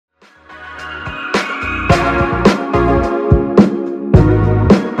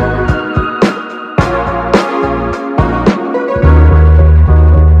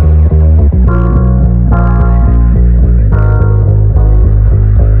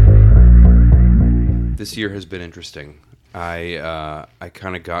This year has been interesting. I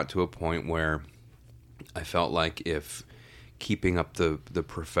kind of got to a point where I felt like if keeping up the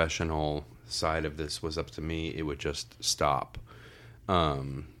professional side of this was up to me, it would just stop.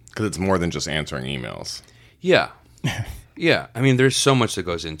 Because it's more than just answering emails. Yeah. Yeah. I mean, there's so much that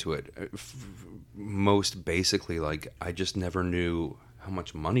goes into it. Most basically, like, I just never knew how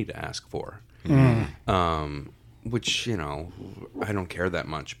much money to ask for. Which, you know, I don't care that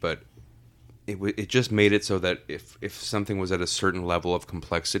much, but it just made it so that if something was at a certain level of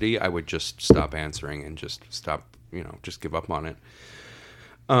complexity, I would just stop answering and just stop, you know, just give up on it.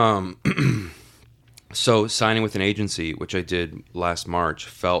 So signing with an agency, which I did last March,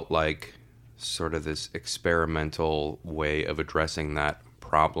 felt like sort of this experimental way of addressing that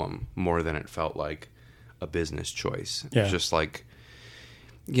problem more than it felt like a business choice. Yeah. It's just like,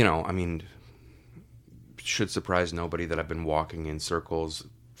 you know, I mean, should surprise nobody that I've been walking in circles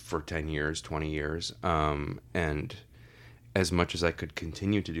for 10 years, 20 years. And as much as I could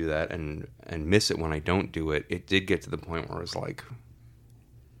continue to do that and miss it when I don't do it, it did get to the point where I was like,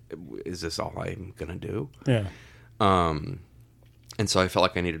 is this all I'm going to do? Yeah. And so I felt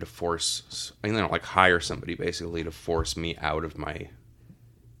like I needed to force, you know, like hire somebody basically to force me out of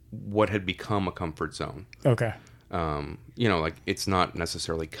what had become a comfort zone. Okay. You know, like it's not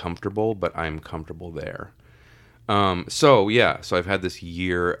necessarily comfortable, but I'm comfortable there. So I've had this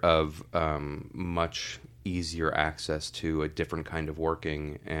year of much easier access to a different kind of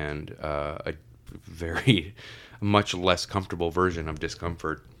working and a very much less comfortable version of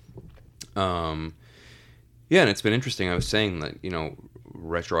discomfort. And it's been interesting. I was saying that, you know,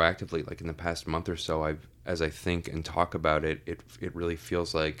 retroactively, like in the past month or so, as I think and talk about it, it really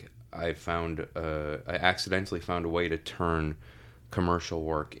feels like I accidentally found a way to turn commercial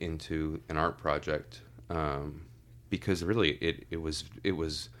work into an art project, because really it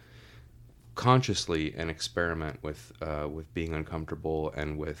was consciously an experiment with being uncomfortable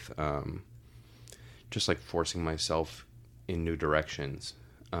and with just like forcing myself in new directions.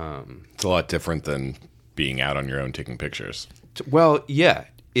 It's a lot different than being out on your own taking pictures. Well, yeah,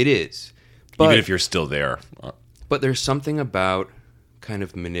 it is. But, even if you're still there. But there's something about kind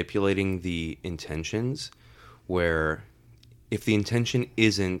of manipulating the intentions where if the intention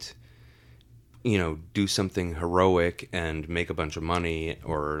isn't, you know, do something heroic and make a bunch of money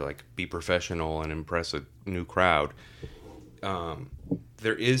or like be professional and impress a new crowd,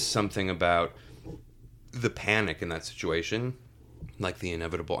 there is something about the panic in that situation, like the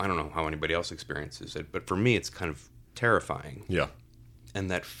inevitable. I don't know how anybody else experiences it, but for me it's kind of terrifying. Yeah. And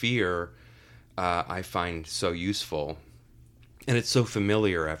that fear I find so useful, and it's so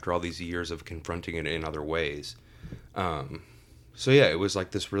familiar after all these years of confronting it in other ways. It was like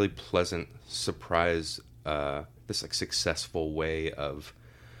this really pleasant surprise, this like successful way of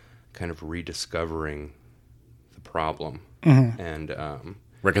kind of rediscovering the problem. Mm-hmm. And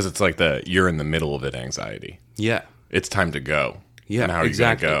because it's like you're in the middle of it anxiety. Yeah. It's time to go. Yeah, and how are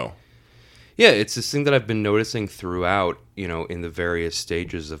exactly. you going to go? Yeah, it's this thing that I've been noticing throughout, you know, in the various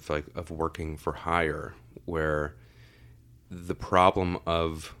stages of working for hire, where the problem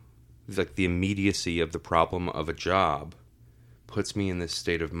of like the immediacy of the problem of a job puts me in this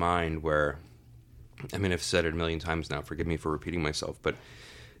state of mind where, I mean, I've said it a million times now, forgive me for repeating myself, but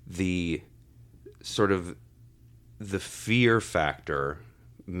the sort of the fear factor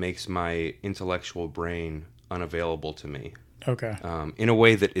makes my intellectual brain unavailable to me. Okay. In a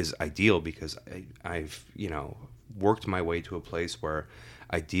way that is ideal because I've, you know, worked my way to a place where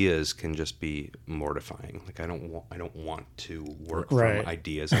ideas can just be mortifying. Like I don't want to work from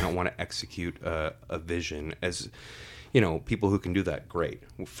ideas. I don't want to execute a vision. As you know, people who can do that, great.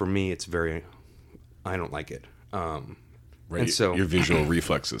 For me, it's I don't like it. Right. And so your visual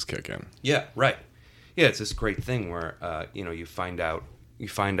reflexes kick in. Yeah. Right. Yeah. It's this great thing where you know you find out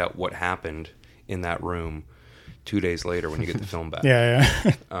what happened in that room 2 days later when you get the film back.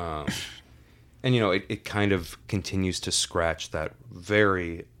 Yeah. And, you know, it kind of continues to scratch that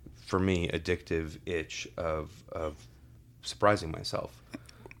very, for me, addictive itch of surprising myself,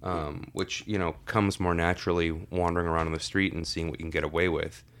 which, you know, comes more naturally wandering around on the street and seeing what you can get away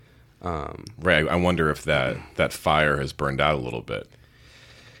with. Right. I wonder if that fire has burned out a little bit.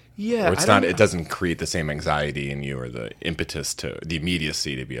 Yeah. Or it doesn't create the same anxiety in you or the impetus to the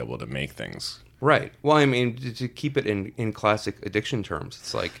immediacy to be able to make things. Right. Well, I mean, to keep it in classic addiction terms,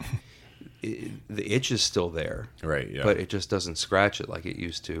 it's like the itch is still there. Right, yeah. But it just doesn't scratch it like it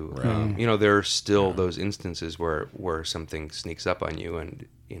used to. Right. You know, there are still those instances where something sneaks up on you and,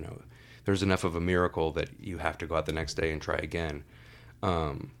 you know, there's enough of a miracle that you have to go out the next day and try again.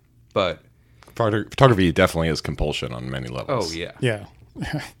 But photography definitely is compulsion on many levels. Oh, yeah. Yeah.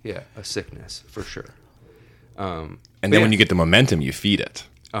 Yeah, a sickness, for sure. And then when you get the momentum, you feed it.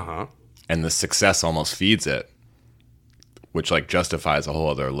 Uh-huh. And the success almost feeds it, which like justifies a whole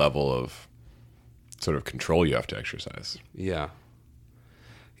other level of sort of control you have to exercise. Yeah.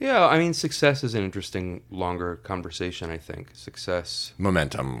 Yeah, I mean, success is an interesting, longer conversation, I think. Success.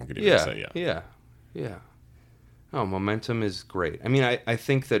 Momentum, could you say, Yeah. Oh, momentum is great. I mean, I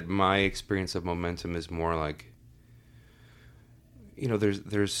think that my experience of momentum is more like,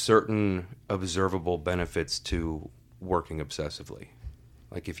 there's certain observable benefits to working obsessively.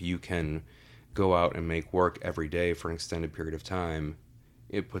 Like if you can go out and make work every day for an extended period of time,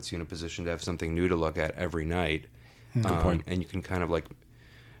 it puts you in a position to have something new to look at every night. Good point. And you can kind of like,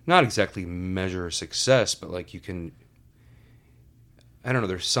 not exactly measure success, but like you can, I don't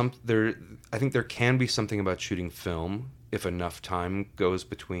know, I think there can be something about shooting film if enough time goes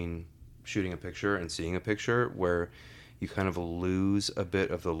between shooting a picture and seeing a picture where you kind of lose a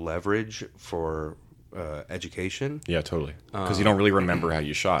bit of the leverage for education. Yeah, totally. Because you don't really remember how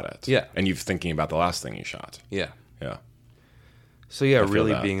you shot it. Yeah. And you're thinking about the last thing you shot. Yeah. Yeah. So yeah,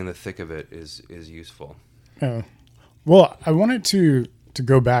 really being in the thick of it is useful. Yeah. Well, I wanted to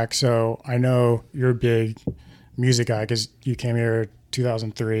go back. So I know you're a big music guy because you came here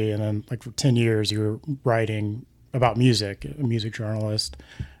 2003, and then like for 10 years you were writing about music, a music journalist.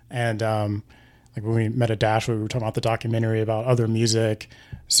 And like when we met at Dashwood, we were talking about the documentary about other music.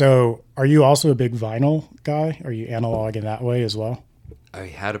 So are you also a big vinyl guy? Are you analog in that way as well? I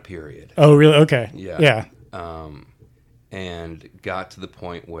had a period. Oh, really? Okay. Yeah. And got to the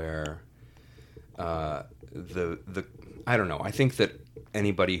point where the I don't know. I think that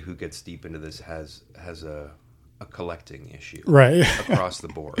anybody who gets deep into this has a collecting issue, right, across the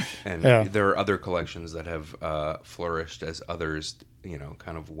board. And there are other collections that have flourished as others,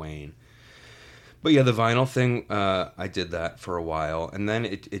 kind of wane. But yeah, the vinyl thing, I did that for a while, and then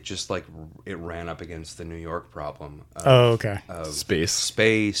it just like it ran up against the New York problem. Of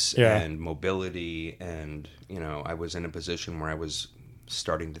space and mobility, and I was in a position where I was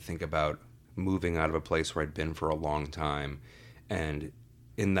starting to think about moving out of a place where I'd been for a long time, and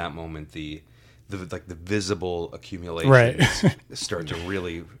in that moment, the visible accumulations start to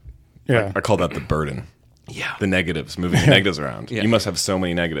really. Yeah, I call that the burden. Yeah. The negatives, moving the negatives around. Yeah. You must have so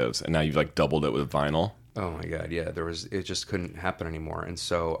many negatives, and now you've like doubled it with vinyl. Oh my God, yeah. It just couldn't happen anymore. And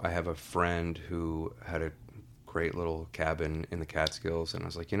so I have a friend who had a great little cabin in the Catskills, and I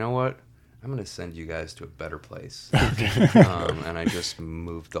was like, you know what? I'm going to send you guys to a better place. And I just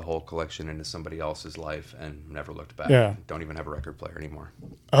moved the whole collection into somebody else's life and never looked back. Yeah. Don't even have a record player anymore.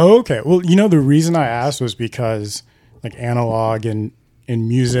 Oh, okay. Well, the reason I asked was because like analog in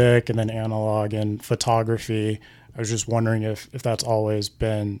music and then analog in photography, I was just wondering if that's always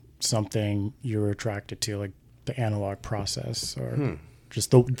been something you were attracted to, like the analog process or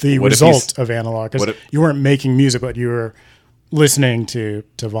just the result of analog. Because you weren't making music, but you were listening to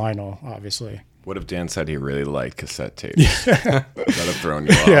vinyl, obviously. What if Dan said he really liked cassette tapes? That would have thrown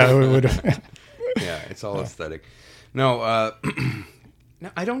you off. Yeah, it would have. Yeah, it's all aesthetic. No, no,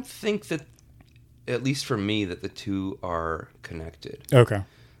 I don't think that, at least for me, that the two are connected. Okay.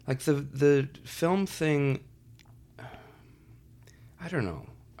 Like the film thing, I don't know.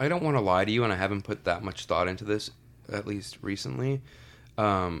 I don't want to lie to you, and I haven't put that much thought into this, at least recently.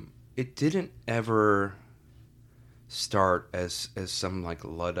 It didn't ever start as some like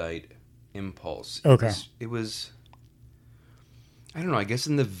Luddite impulse. Okay. It was I don't know, I guess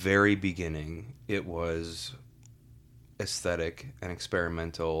in the very beginning it was aesthetic and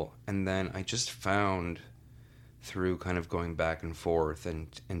experimental, and then I just found through kind of going back and forth and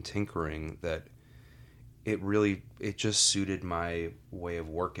tinkering that it just suited my way of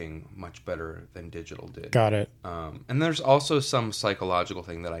working much better than digital did. Got it. And there's also some psychological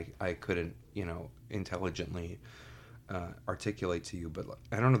thing that I couldn't, intelligently articulate to you, but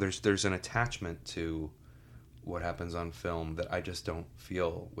I don't know, there's an attachment to what happens on film that I just don't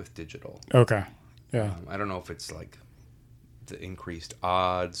feel with digital. Okay. Yeah. I don't know if it's like the increased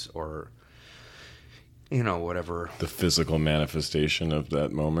odds or whatever. The physical manifestation of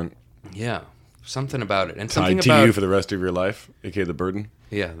that moment. Yeah. Something about it. And tied something to about you for the rest of your life, aka the burden.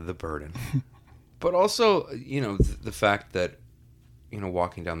 Yeah, the burden. But also, the fact that,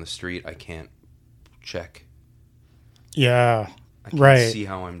 walking down the street, I can't check. Yeah. I can't right. see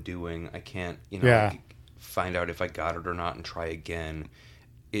how I'm doing. I can't, Yeah. find out if I got it or not and try again.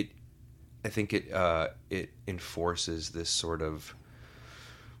 I think it enforces this sort of,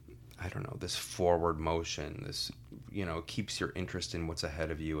 I don't know, this forward motion, this, keeps your interest in what's ahead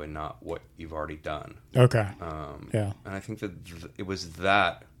of you and not what you've already done. Okay. Yeah. And I think that it was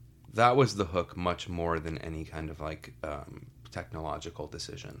that was the hook much more than any kind of like technological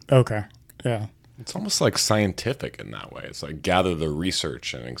decision. Okay. Yeah. It's almost like scientific in that way. It's like gather the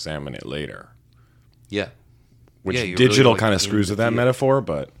research and examine it later. Yeah. Which Yeah, you're digital really, like, kind of in screws the with that field. metaphor,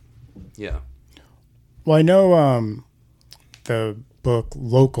 but Yeah. Well, I know the book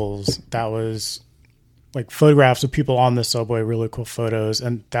Locals, that was like photographs of people on the subway, really cool photos,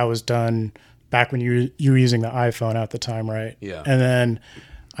 and that was done back when you were using the iPhone at the time, right? Yeah. And then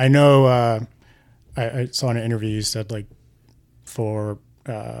I know I saw in an interview you said like for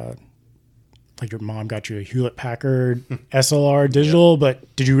like your mom got you a Hewlett Packard SLR digital,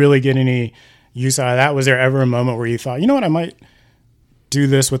 but did you really get any use out of that? Was there ever a moment where you thought, you know what, I might do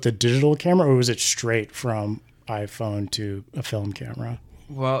this with a digital camera, or was it straight from iPhone to a film camera?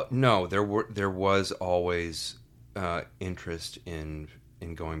 Well, no, there was always interest in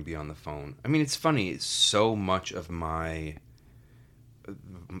going beyond the phone. I mean, it's funny. So much of my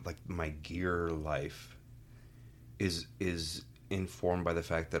gear life is informed by the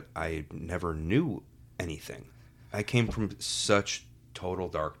fact that I never knew anything. I came from such total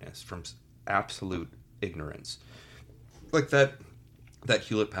darkness, from absolute ignorance. Like that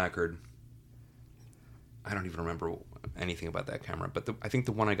Hewlett Packard. I don't even remember anything about that camera, but I think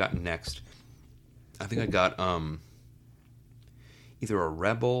the one I got next, I think I got either a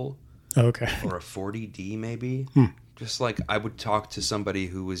Rebel Okay. or a 40D maybe. Just like I would talk to somebody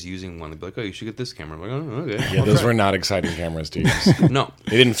who was using one, they'd be like, "Oh, you should get this camera." I'm like, "Oh, okay." yeah, those were not exciting cameras to use. No,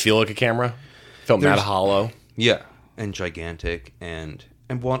 They didn't feel like a camera. Felt mad hollow. yeah, and gigantic, and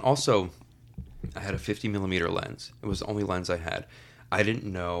well, and also I had a 50mm lens. It was the only lens I had. I didn't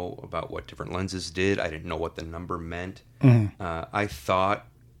know about what different lenses did. I didn't know what the number meant. I thought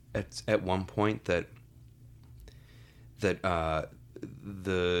at one point that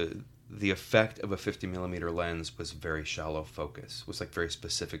the effect of a 50mm lens was very shallow focus, was like very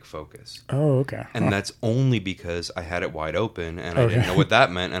specific focus. Oh, okay. And that's only because I had it wide open and I didn't know what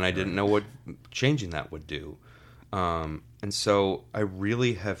that meant, and I didn't know what changing that would do. And so I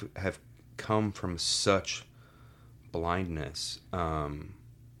really have come from such blindness.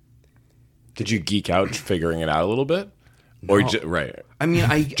 Did you geek out figuring it out a little bit? Or right. I mean,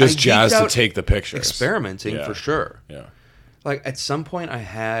 I just geeked jazzed to out take the pictures. experimenting Yeah. for sure. Yeah. Like at some point I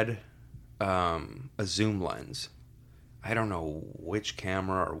had a zoom lens. I don't know which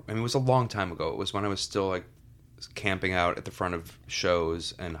camera, I mean, it was a long time ago. It was when I was still like camping out at the front of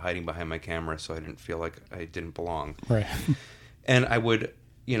shows and hiding behind my camera so I didn't feel like I didn't belong. Right. And I would,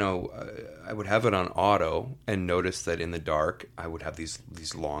 I would have it on auto and notice that in the dark I would have these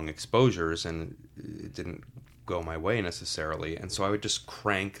long exposures and it didn't go my way necessarily. And so I would just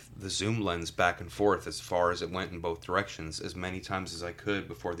crank the zoom lens back and forth as far as it went in both directions as many times as I could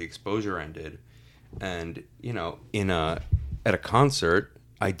before the exposure ended. And, at a concert,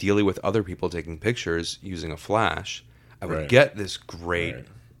 ideally with other people taking pictures using a flash, I would get this great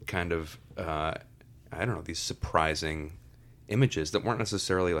kind of, these surprising images that weren't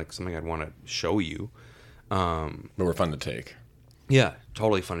necessarily like something I'd want to show you. But were fun to take. Yeah,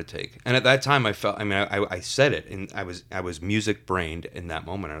 totally fun to take. And at that time I felt, I said it and I was music brained in that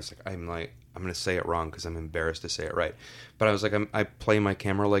moment. I was like, I'm going to say it wrong because I'm embarrassed to say it right. But I was like, I play my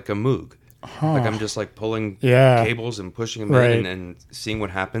camera like a Moog. Like I'm just like pulling cables and pushing them in and seeing what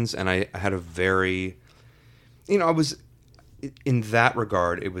happens. And I had a very, I was, in that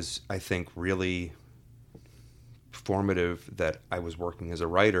regard, it was, I think, really formative that I was working as a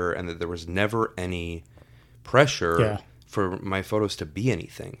writer and that there was never any pressure for my photos to be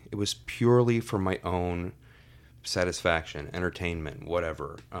anything. It was purely for my own satisfaction, entertainment,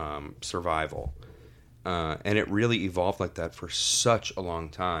 whatever, survival. And it really evolved like that for such a long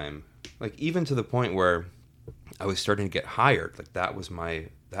time. Like even to the point where I was starting to get hired. Like that was my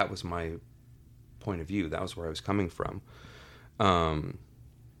point of view. That was where I was coming from. I don't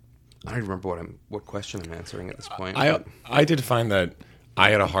even remember what question I'm answering at this point. I did find that I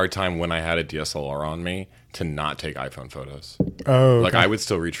had a hard time when I had a DSLR on me to not take iPhone photos. Oh, like I would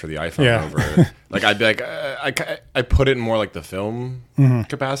still reach for the iPhone over. Like I'd be like, I put it in more like the film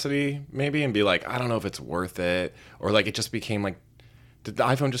capacity maybe, and be like, I don't know if it's worth it, or like it just became like the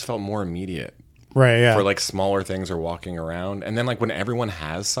iPhone just felt more immediate. Right, yeah. For like smaller things or walking around. And then like when everyone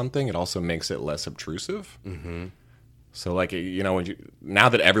has something, it also makes it less obtrusive. Mm-hmm. So like, now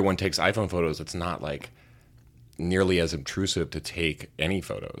that everyone takes iPhone photos, it's not like nearly as obtrusive to take any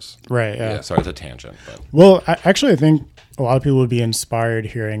photos. Right, yeah. Sorry, it's a tangent. But. Well, I think a lot of people would be inspired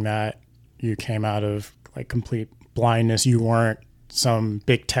hearing that you came out of like complete blindness. You weren't some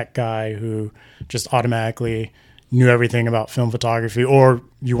big tech guy who just automatically knew everything about film photography, or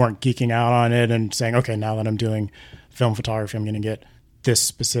you weren't geeking out on it and saying, okay, now that I'm doing film photography, I'm going to get this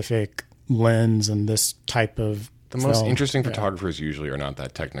specific lens and this type of The most film. interesting photographers usually are not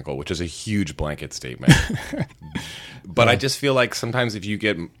that technical, which is a huge blanket statement. But I just feel like sometimes if you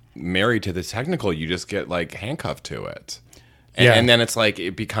get married to the technical, you just get like handcuffed to it. And then it's like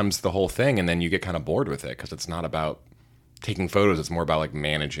it becomes the whole thing, and then you get kind of bored with it because it's not about taking photos. It's more about like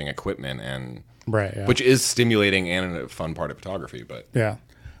managing equipment, and which is stimulating and a fun part of photography. But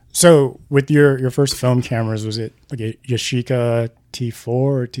so with your first film cameras, was it like a Yashica T4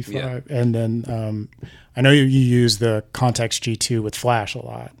 or T5? Yeah. And then I know you use the Contex G2 with flash a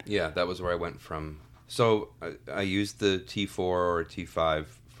lot. Yeah, that was where I went from. So I used the T4 or T5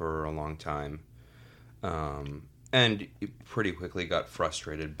 for a long time. And pretty quickly got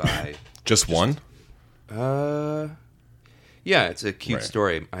frustrated by... just one? Yeah, it's a cute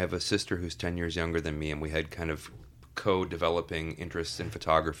story. I have a sister who's 10 years younger than me, and we had kind of co-developing interests in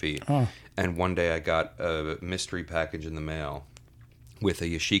photography. Oh. And one day I got a mystery package in the mail with a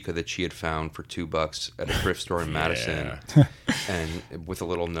Yashica that she had found for $2 at a thrift store in Madison, and with a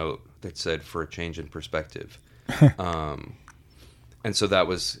little note that said, "For a change in perspective." And so it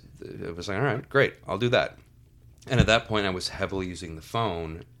was like, all right, great, I'll do that. And at that point, I was heavily using the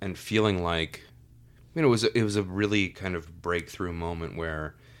phone and feeling like, it was a really kind of breakthrough moment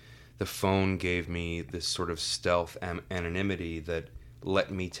where the phone gave me this sort of stealth anonymity that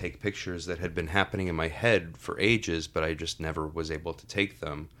let me take pictures that had been happening in my head for ages, but I just never was able to take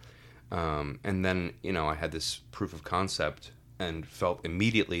them. And then, I had this proof of concept and felt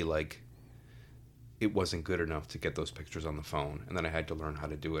immediately like it wasn't good enough to get those pictures on the phone. And then I had to learn how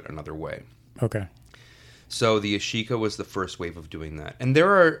to do it another way. Okay. So the Yashica was the first wave of doing that. And there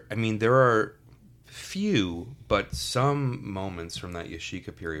are few, but some moments from that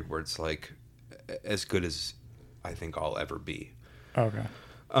Yashica period where it's like as good as I think I'll ever be. Okay.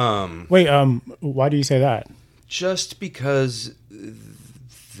 Wait, why do you say that? Just because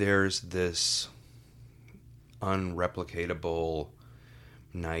there's this unreplicatable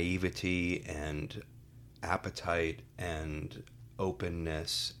naivety and appetite and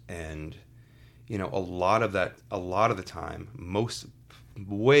openness, and a lot of the time,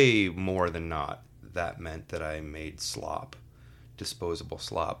 way more than not, that meant that I made disposable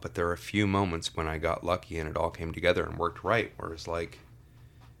slop. But there are a few moments when I got lucky and it all came together and worked right, where it's like,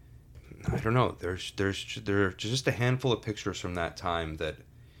 I don't know, there are just a handful of pictures from that time that,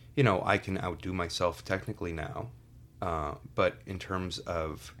 I can outdo myself technically now. But in terms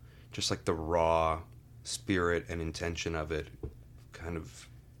of just like the raw spirit and intention of it kind of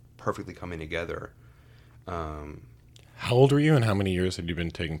perfectly coming together. How old were you, and how many years had you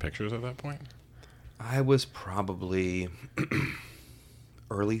been taking pictures at that point? I was probably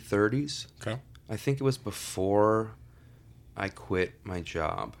early 30s. Okay. I think it was before I quit my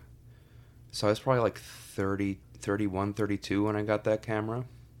job. So I was probably like 30, 31, 32 when I got that camera.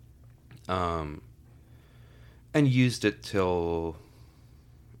 And used it till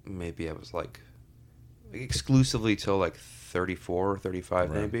maybe I was like exclusively till like 34 or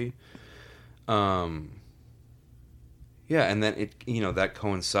 35 maybe. Yeah, and then it that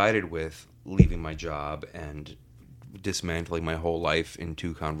coincided with leaving my job and dismantling my whole life in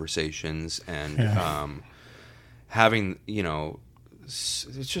 2 conversations, and having it's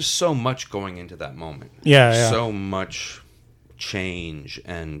just so much going into that moment. So much change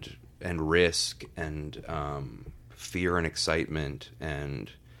and risk and fear and excitement and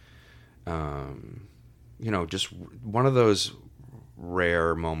just one of those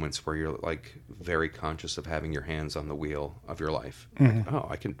rare moments where you're like very conscious of having your hands on the wheel of your life. Mm-hmm.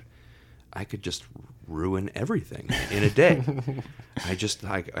 Like, I could just ruin everything in a day.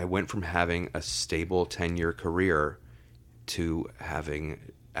 I went from having a stable 10-year career to having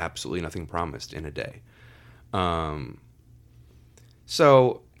absolutely nothing promised in a day.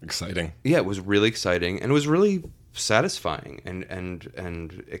 So exciting. Yeah, it was really exciting, and it was really satisfying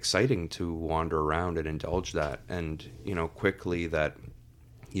and exciting to wander around and indulge that. And quickly that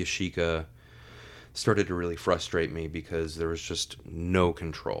Yashica started to really frustrate me because there was just no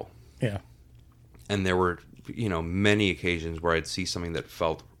control. Yeah. And there were many occasions where I'd see something that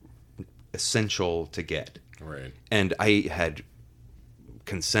felt essential to get. Right. And I had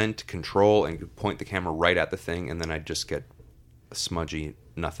consent, control, and could point the camera right at the thing, and then I'd just get a smudgy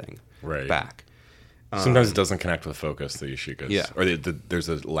nothing back. Sometimes it doesn't connect with focus, the Yashicas. Yeah. Or there's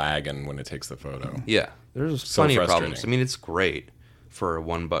a lag in when it takes the photo. Yeah. There's plenty of problems. I mean, it's great for a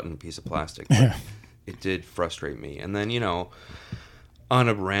one-button piece of plastic. But it did frustrate me. And then, on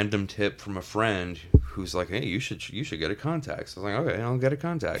a random tip from a friend who's like, hey, you should get a Contax. I was like, okay, I'll get a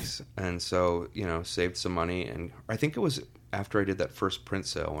Contax. And so, saved some money. And I think it was after I did that first print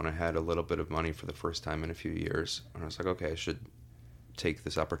sale when I had a little bit of money for the first time in a few years. And I was like, okay, I should take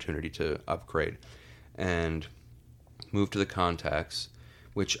this opportunity to upgrade. And moved to the contacts,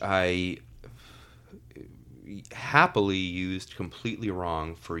 which I happily used completely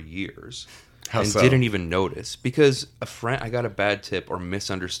wrong for years. How and so? didn't even notice, because I got a bad tip or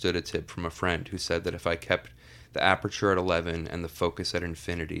misunderstood a tip from a friend who said that if I kept the aperture at 11 and the focus at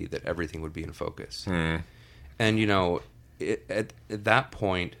infinity, that everything would be in focus. And at that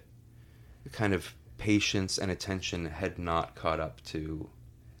point, the kind of patience and attention had not caught up to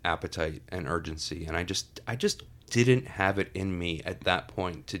appetite and urgency, and I just didn't have it in me at that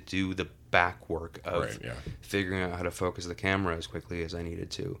point to do the back work of figuring out how to focus the camera as quickly as I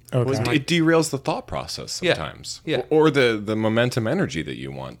needed to. Okay. Well, it derails the thought process sometimes. Yeah. Or the momentum energy that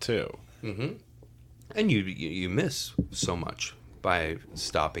you want too. Mm-hmm. And you miss so much by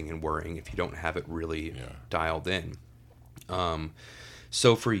stopping and worrying if you don't have it really dialed in.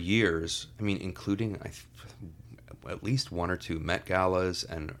 So for years, I mean, including at least one or two Met Galas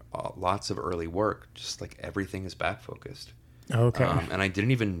and lots of early work, just like everything is back focused. Okay. And I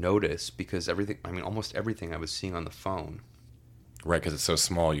didn't even notice because almost everything I was seeing on the phone. Right, because it's so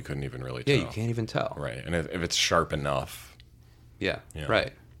small you couldn't even really tell. Yeah, you can't even tell. Right, and if it's sharp enough. Yeah,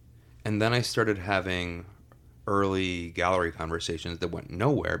 right. And then I started having early gallery conversations that went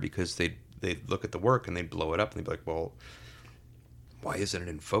nowhere because they'd look at the work and they'd blow it up and they'd be like, well, why isn't it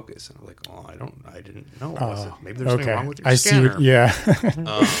in focus? And I'm like, oh, I didn't know. Maybe there's something wrong with your scanner. Yeah.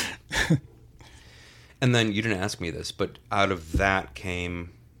 And then you didn't ask me this, but out of that came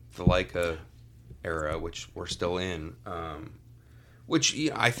the Leica era, which we're still in, which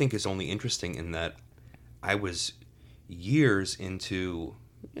I think is only interesting in that I was years into,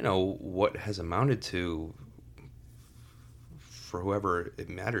 what has amounted to, for whoever it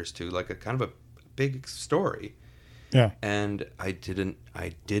matters to, like a kind of a big story. Yeah. And I did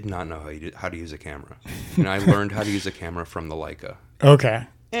not know how to use a camera. And I learned how to use a camera from the Leica. Okay.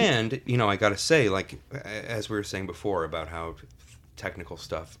 And, I got to say, like, as we were saying before about how technical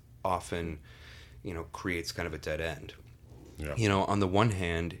stuff often, creates kind of a dead end. Yeah. On the one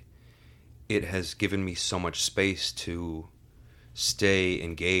hand, it has given me so much space to stay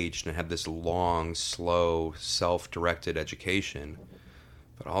engaged and have this long, slow, self-directed education.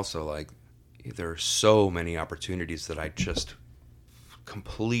 But also, like, there are so many opportunities that I just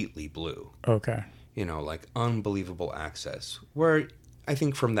completely blew. Okay. Like unbelievable access where I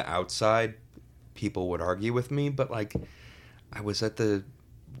think from the outside people would argue with me, but like I was at the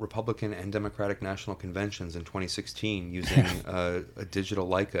Republican and Democratic National Conventions in 2016 using a digital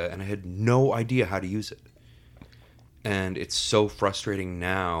Leica, and I had no idea how to use it. And it's so frustrating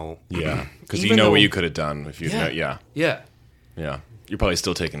now. Yeah, because you know what you could have done if you Yeah. You're probably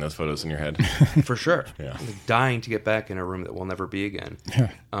still taking those photos in your head. For sure. Yeah. I'm dying to get back in a room that will never be again.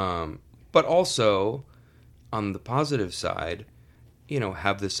 But also, on the positive side,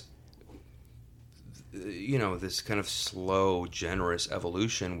 have this, this kind of slow, generous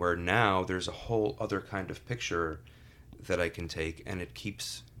evolution where now there's a whole other kind of picture that I can take, and it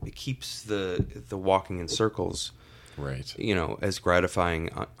keeps the walking in circles, right? As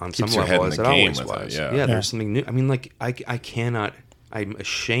gratifying on some Keeps your level head as in it the game always with was. it, yeah. There's something new. I mean, like I cannot. I'm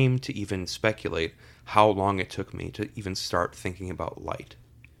ashamed to even speculate how long it took me to even start thinking about light.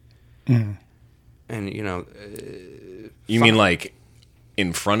 Mm. And you mean like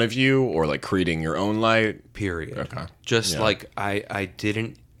in front of you, or like creating your own light? Period. Okay. Just like I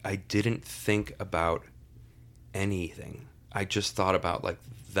didn't think about anything. I just thought about like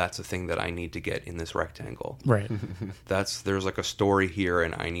that's a thing that I need to get in this rectangle. Right. There's like a story here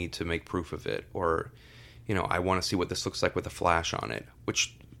and I need to make proof of it, or I want to see what this looks like with a flash on it,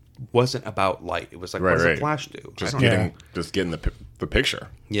 which wasn't about light. It was like, what does a flash do? Just getting the picture.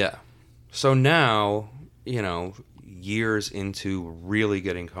 Yeah. So now, years into really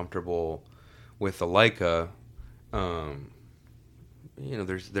getting comfortable with the Leica,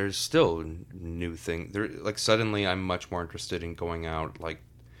 there's still new things. Like suddenly, I'm much more interested in going out like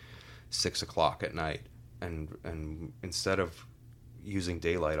 6 o'clock at night, and instead of using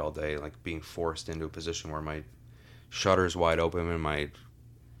daylight all day, like being forced into a position where my shutter's wide open and my,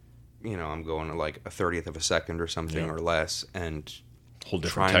 I'm going to like a 30th of a second or something or less, and whole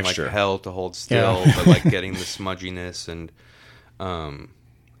different trying texture. like hell to hold still, but like getting the smudginess and, I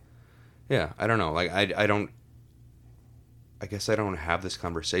don't know. Like I guess I don't have this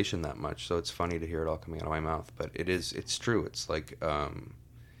conversation that much, so it's funny to hear it all coming out of my mouth. But it's true. It's like the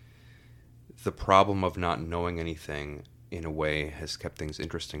problem of not knowing anything in a way has kept things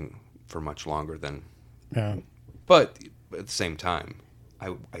interesting for much longer than. Yeah. But at the same time,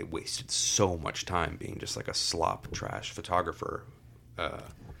 I wasted so much time being just like a slop trash photographer.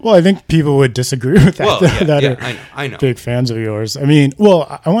 Well, I think people would disagree with that. Well, that are I know. big fans of yours. I mean,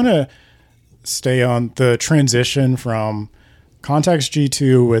 well, I want to stay on the transition from Contax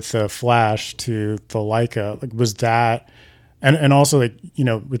G2 with the flash to the Leica. Like, was that, and also, like, you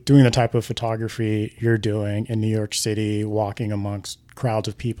know, with doing the type of photography you're doing in New York City, walking amongst crowds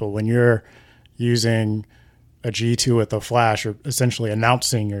of people, when you're using a G2 with a flash, you're essentially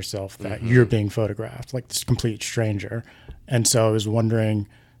announcing yourself that you're being photographed, like this complete stranger. And so I was wondering,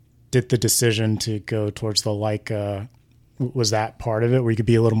 did the decision to go towards the Leica, was that part of it, where you could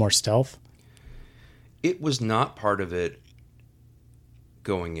be a little more stealth? It was not part of it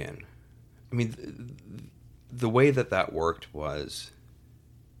going in. I mean, the way that worked was,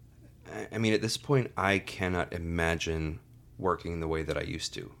 I mean, at this point, I cannot imagine working the way that I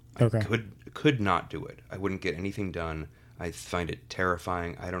used to. Okay. I could not do it. I wouldn't get anything done. I find it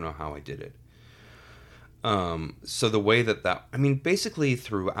terrifying. I don't know how I did it. So the way that I mean, basically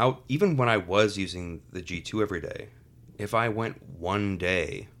throughout, even when I was using the G2 every day, if I went one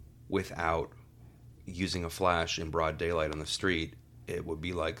day without using a flash in broad daylight on the street, it would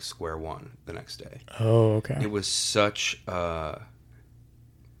be like square one the next day. Oh, okay. It was such I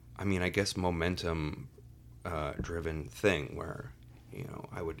mean, I guess momentum driven thing where, you know,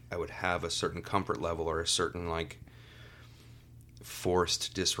 I would have a certain comfort level or a certain like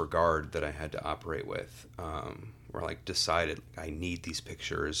forced disregard that I had to operate with, where I like decided I need these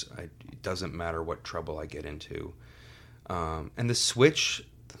pictures. It doesn't matter what trouble I get into. And the switch,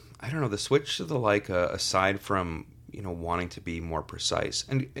 I don't know, the switch to the Leica, aside from, you know, wanting to be more precise,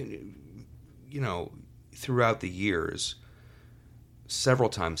 and you know, throughout the years, several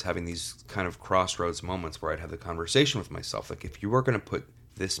times having these kind of crossroads moments where I'd have the conversation with myself, like, if you were going to put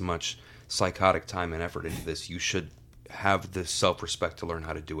this much psychotic time and effort into this, you should have the self-respect to learn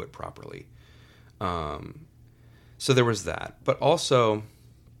how to do it properly. So there was that. But also,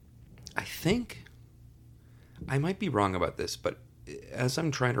 I think, I might be wrong about this, but as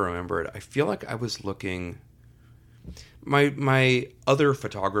I'm trying to remember it, I feel like I was looking... My other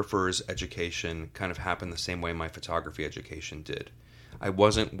photographer's education kind of happened the same way my photography education did. I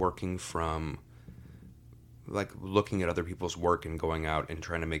wasn't working from, like, looking at other people's work and going out and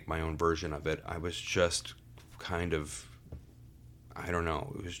trying to make my own version of it. I was just kind of, I don't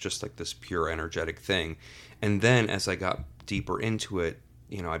know, it was just like this pure energetic thing. And then as I got deeper into it,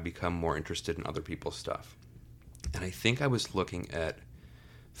 you know, I become more interested in other people's stuff. And I think I was looking at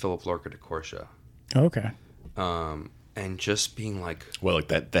Philip Lorca de Corsia. Okay. And just being like... Well, like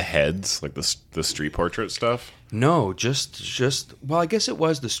that, the heads, like the street portrait stuff? No, just well, I guess it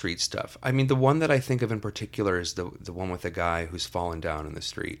was the street stuff. I mean, the one that I think of in particular is the one with the guy who's fallen down in the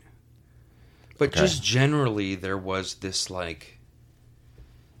street. But Okay. just generally, there was this, like,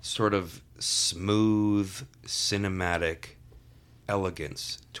 sort of smooth, cinematic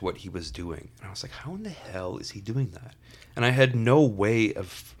elegance to what he was doing. And I was like, how in the hell is he doing that? And I had no way of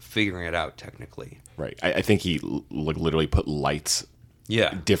figuring it out technically. Right. I think he like literally put lights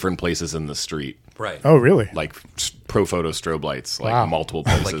Yeah. different places in the street. Right. Oh, really? Like pro photo strobe lights, like Wow. multiple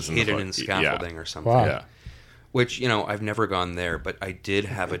Like places. hidden the in scaffolding or something. Wow. Yeah. Which, you know, I've never gone there, but I did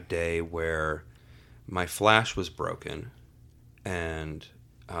have a day where my flash was broken. And,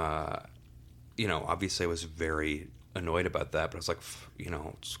 you know, obviously I was very annoyed about that, but I was like, you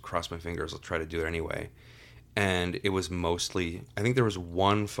know, just cross my fingers, I'll try to do it anyway. And it was mostly, I think there was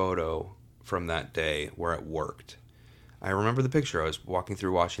one photo from that day where it worked. I remember the picture. I was walking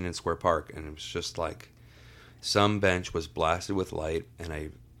through Washington Square Park, and it was just like some bench was blasted with light, and I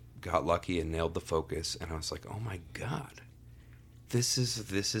got lucky and nailed the focus, and I was like, oh my God, this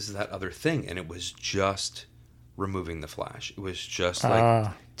is that other thing. And it was just removing the flash. It was just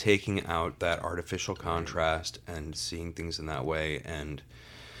like taking out that artificial contrast and seeing things in that way. And,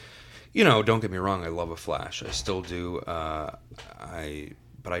 you know, don't get me wrong, I love a flash. I still do.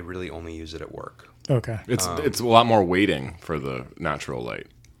 But I really only use it at work. Okay. It's a lot more waiting for the natural light.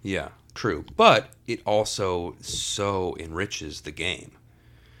 Yeah, true. But it also so enriches the game.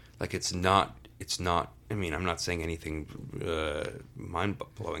 Like, it's not, I mean, I'm not saying anything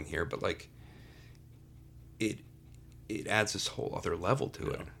mind-blowing here, but, like, it adds this whole other level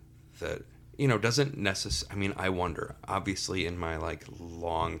to it that, you know, doesn't necessarily, I mean, I wonder, obviously in my, like,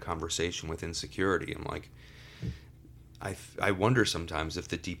 long conversation with insecurity, I'm like, I wonder sometimes if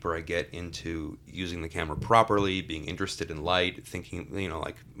the deeper I get into using the camera properly, being interested in light, thinking, you know,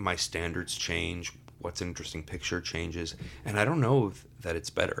 like, my standards change, what's an interesting picture changes, and I don't know that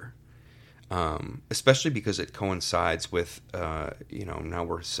it's better. Especially because it coincides with, you know, now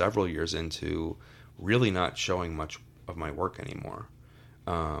we're several years into really not showing much of my work anymore.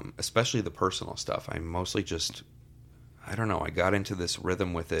 Especially the personal stuff. I mostly just, I don't know, I got into this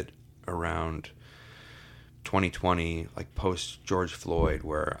rhythm with it around 2020, like post George Floyd,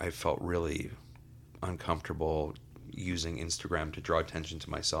 where I felt really uncomfortable using Instagram to draw attention to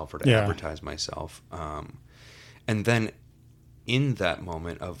myself or to advertise myself. And then in that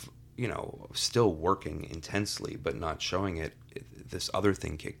moment of, still working intensely but not showing it, this other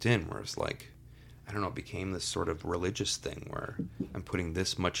thing kicked in where it's like, I don't know, it became this sort of religious thing where I'm putting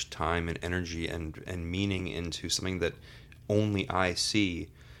this much time and energy and meaning into something that only I see.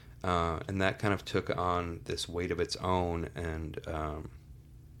 And that kind of took on this weight of its own, and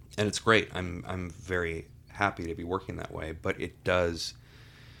it's great. I'm very happy to be working that way, but it does.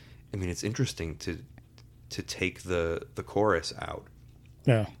 I mean, it's interesting to take the chorus out,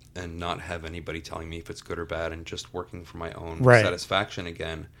 and not have anybody telling me if it's good or bad, and just working for my own satisfaction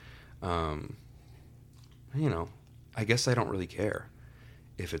again. I guess I don't really care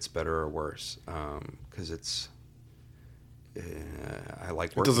if it's better or worse, because it's. I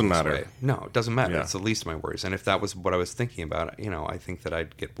like working. It doesn't this matter. way. No, it doesn't matter. Yeah. It's the least of my worries. And if that was what I was thinking about, I think that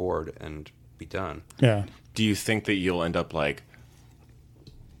I'd get bored and be done. Yeah. Do you think that you'll end up do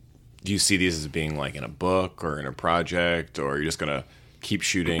you see these as being like in a book or in a project, or you're just going to keep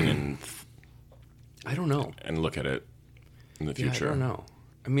shooting and I don't know. And look at it in the future? I don't know.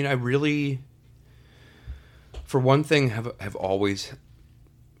 I mean, I really, for one thing, have always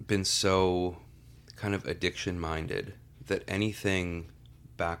been so kind of addiction minded that anything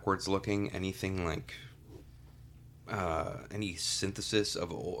backwards looking, anything like any synthesis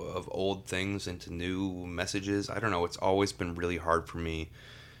of old things into new messages, I don't know, it's always been really hard for me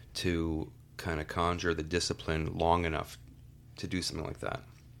to kind of conjure the discipline long enough to do something like that,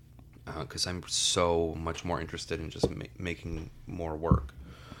 because I'm so much more interested in just making more work.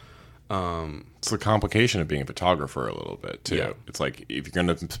 It's the complication of being a photographer a little bit too. Yeah. It's like if you're going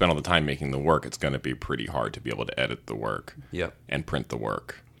to spend all the time making the work, it's going to be pretty hard to be able to edit the work and print the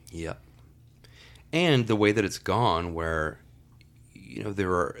work. Yep. And the way that it's gone, where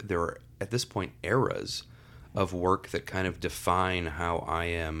there are at this point eras of work that kind of define how I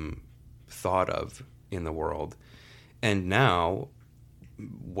am thought of in the world, and now,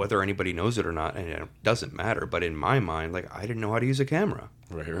 whether anybody knows it or not, and it doesn't matter, but in my mind, like, I didn't know how to use a camera.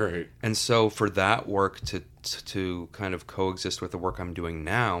 Right. And so for that work to kind of coexist with the work I'm doing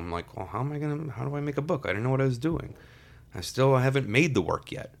now, I'm like, well, how do I make a book? I didn't know what I was doing. I haven't made the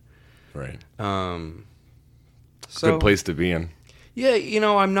work yet. Right. So good place to be in. Yeah,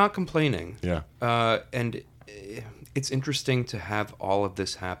 I'm not complaining. Yeah. And it's interesting to have all of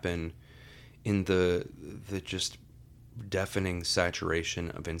this happen in the just deafening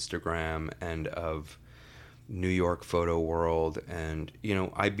saturation of Instagram and of New York photo world, and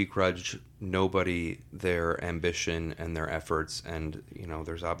I begrudge nobody their ambition and their efforts, and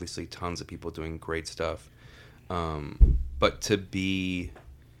there's obviously tons of people doing great stuff, but to be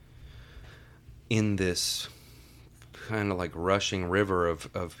in this kind of like rushing river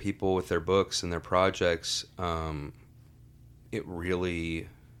of people with their books and their projects, it really,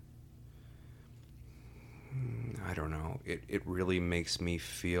 I don't know, it really makes me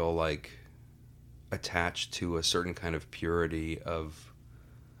feel like attached to a certain kind of purity of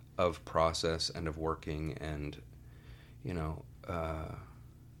process and of working, and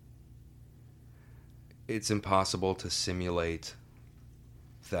it's impossible to simulate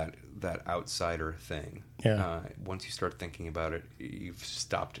that outsider thing. Once you start thinking about it, you've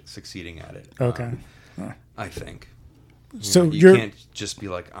stopped succeeding at it. Okay. I think. So you can't just be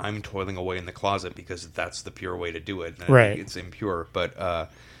like, I'm toiling away in the closet because that's the pure way to do it. Right. It's impure, but I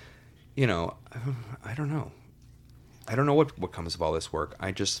don't know. I don't know what comes of all this work.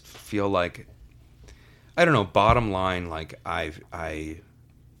 I just feel like, I don't know, bottom line, like I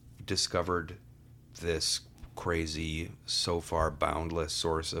discovered this crazy, so far boundless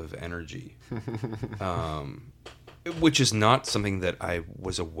source of energy, which is not something that I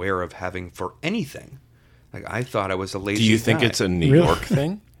was aware of having for anything. Like, I thought I was a lazy Do you think guy. it's a New York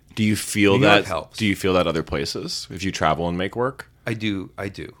thing? Do you feel New York that helps. Do you feel that other places if you travel and make work? I do.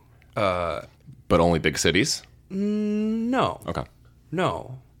 But only big cities? No. Okay.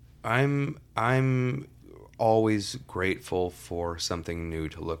 No. I'm always grateful for something new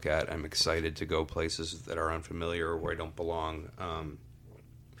to look at. I'm excited to go places that are unfamiliar or where I don't belong. I'm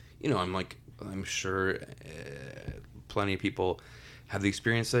sure plenty of people have the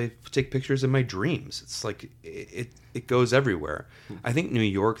experience. I take pictures in my dreams. It's like it goes everywhere. I think New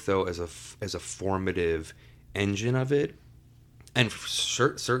York, though, as a formative engine of it, and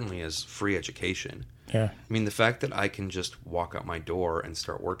certainly as free education. Yeah. I mean, the fact that I can just walk out my door and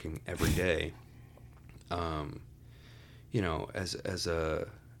start working every day, as a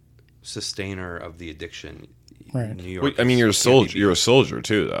sustainer of the addiction. Right. New York. You're a soldier. You're a soldier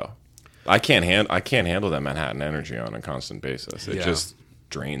too, though. I can't handle that Manhattan energy on a constant basis. It Yeah. just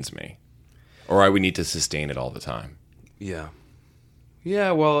drains me. Or I would need to sustain it all the time. Yeah.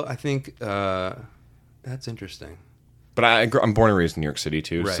 Yeah, well, I think that's interesting. But I'm born and raised in New York City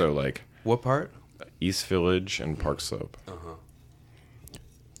too, Right. so like What part? East Village and Park Slope. Uh-huh.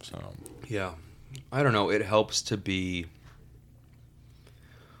 So Yeah. I don't know. It helps to be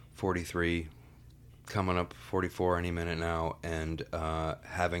 43, coming up 44 any minute now, and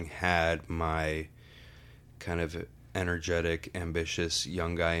having had my kind of energetic, ambitious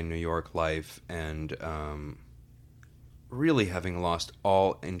young guy in New York life, and really having lost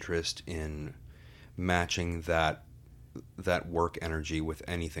all interest in matching that work energy with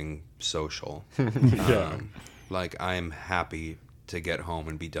anything social. Like, I am happy to get home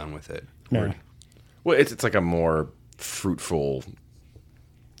and be done with it. Yeah. well, it's like a more fruitful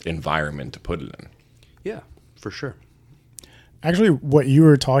environment to put it in. Yeah, for sure. Actually, what you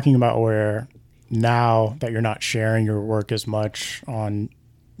were talking about, where now that you're not sharing your work as much on,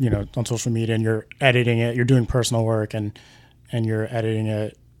 on social media, and you're editing it, you're doing personal work, and you're editing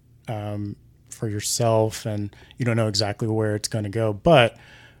it for yourself, and you don't know exactly where it's going to go. But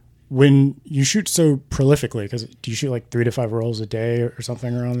when you shoot so prolifically, because do you shoot like 3 to 5 rolls a day or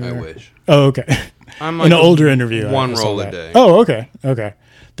something around there? I wish. Oh, okay. I'm In an older interview, one I saw roll a that. day. Oh, okay.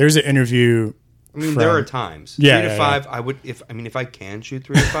 There's an interview. I mean, there are times. Yeah, 3 to yeah, 5. I would, if I can shoot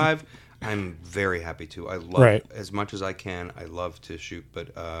 3 to 5, I'm very happy to. I love Right. as much as I can. I love to shoot, but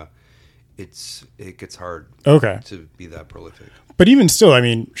it gets hard Okay. to be that prolific. But even still, I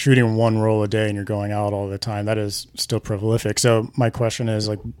mean, shooting 1 roll a day and you're going out all the time, that is still prolific. So my question is,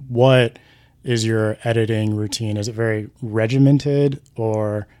 like, what is your editing routine? Is it very regimented,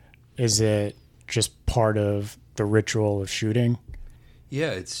 or is it just part of the ritual of shooting? Yeah,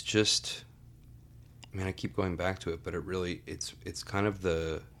 it's just. I mean, I keep going back to it, but it's kind of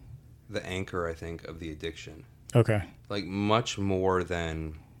the anchor, I think, of the addiction. Okay. Like, much more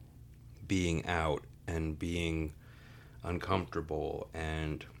than being out and being uncomfortable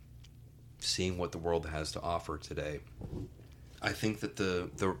and seeing what the world has to offer today. I think that the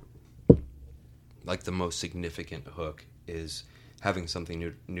most significant hook is having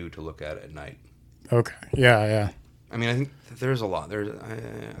something new to look at night. Okay. Yeah. I mean, I think there's a lot.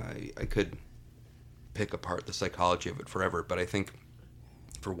 I could pick apart the psychology of it forever, but I think,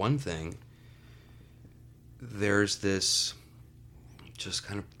 for one thing, there's this just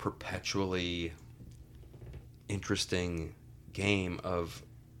kind of perpetually interesting game of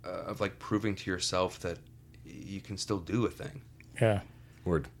like proving to yourself that you can still do a thing. Yeah.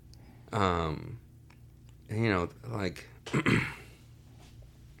 Word. Like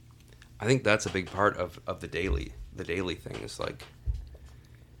I think that's a big part of the daily thing. Is like,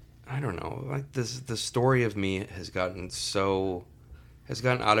 I don't know, like the story of me has gotten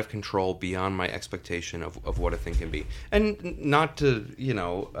out of control beyond my expectation of what a thing can be. And not to,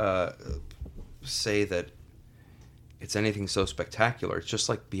 say that it's anything so spectacular. It's just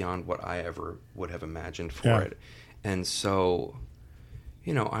like beyond what I ever would have imagined for it. And so,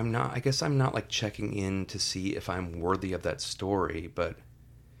 I'm not like checking in to see if I'm worthy of that story, but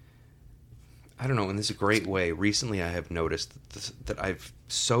I don't know, in this great way, recently I have noticed that I've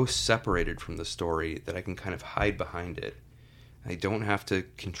so separated from the story that I can kind of hide behind it. I don't have to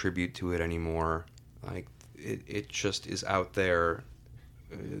contribute to it anymore. Like, it just is out there.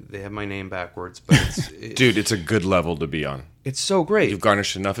 They have my name backwards, but Dude, it's a good level to be on. It's so great. You've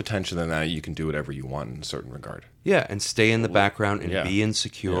garnished enough attention than that you can do whatever you want in a certain regard. Yeah, and stay in the background and Yeah. be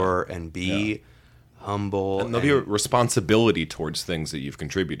insecure and be humble. And there'll be a responsibility towards things that you've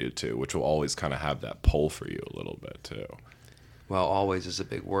contributed to, which will always kind of have that pull for you a little bit too. Well, always is a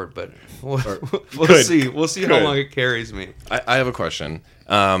big word, but we'll Good. see. We'll see how Good. long it carries me. I have a question.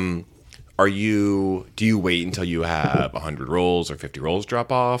 Do you wait until you have 100 rolls or 50 rolls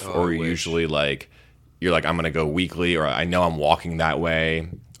drop off? Oh, or I are you wish. usually like, you're like, I'm going to go weekly, or I know I'm walking that way,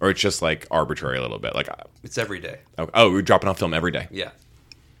 or it's just like arbitrary a little bit? Like, It's every day. you're dropping off film every day. Yeah.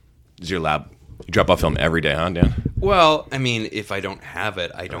 Is your lab, you drop off film every day, huh, Dan? Well, I mean, if I don't have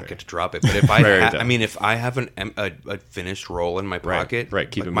it, I don't get to drop it. But if I, Right, right. if I have a finished roll in my pocket, right,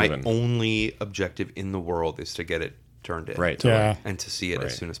 keep it my moving. only objective in the world is to get it turned in, Right. Yeah. and to see it Right.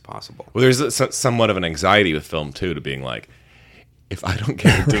 as soon as possible. Well, there's somewhat of an anxiety with film too, to being like, if I don't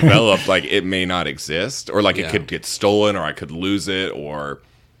get it developed, like it may not exist, or like it Yeah. could get stolen, or I could lose it, or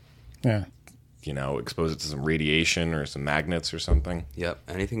Yeah. expose it to some radiation or some magnets or something. Yep,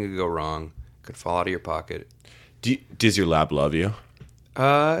 anything could go wrong. Could fall out of your pocket. Does your lab love you?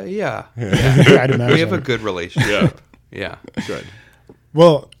 Yeah. I'd imagine. We have a good relationship. Yeah. Good.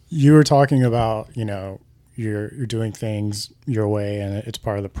 Well, you were talking about, you're doing things your way and it's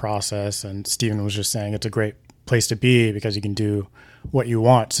part of the process. And Steven was just saying it's a great place to be because you can do what you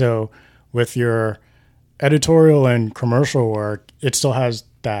want. So with your editorial and commercial work, it still has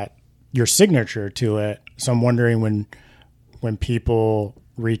that your signature to it. So I'm wondering when people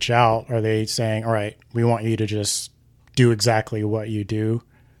reach out, are they saying, all right, we want you to just do exactly what you do?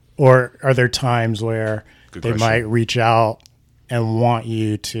 Or are there times where they might reach out and want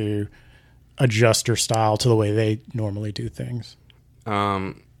you to adjust your style to the way they normally do things?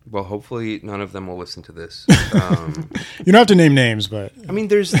 Well, hopefully none of them will listen to this. You don't have to name names, but I mean,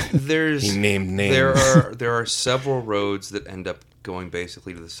 there's He named names. there are several roads that end up going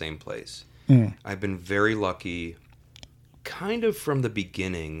basically to the same place. I've been very lucky, kind of from the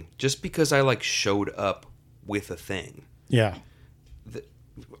beginning, just because I showed up with a thing. yeah,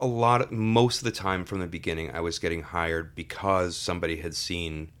 Most of the time from the beginning, I was getting hired because somebody had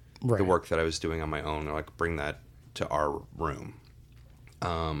seen the work that I was doing on my own, or bring that to our room.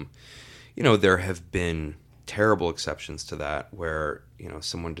 There have been terrible exceptions to that where,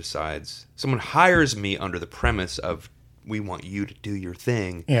 someone hires me under the premise of, we want you to do your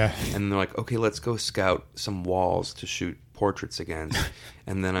thing. Yeah. And they're like, okay, let's go scout some walls to shoot portraits against.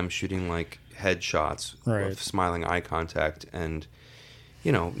 And then I'm shooting headshots with smiling eye contact. And,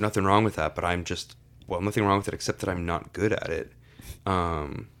 nothing wrong with that, but nothing wrong with it except that I'm not good at it.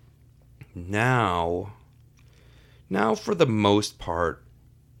 Now for the most part,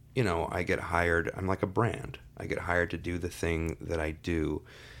 I get hired. I'm like a brand. I get hired to do the thing that I do.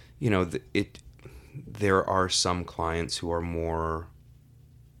 There are some clients who are more,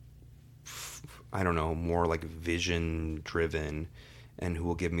 more vision driven, and who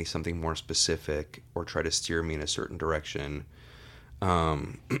will give me something more specific or try to steer me in a certain direction.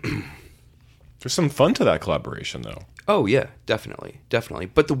 There's some fun to that collaboration, though. Oh yeah, definitely.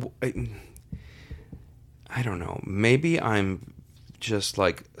 But I don't know. Maybe I'm just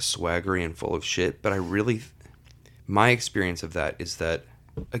swaggery and full of shit, but my experience of that is that,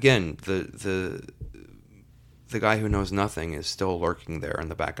 again, the guy who knows nothing is still lurking there in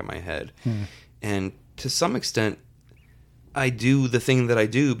the back of my head. And to some extent, I do the thing that I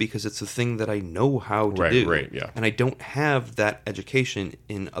do because it's the thing that I know how to do. Right, yeah. And I don't have that education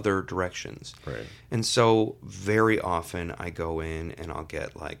in other directions. Right. And so very often I go in and I'll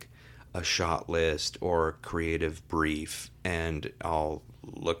get a shot list or a creative brief, and I'll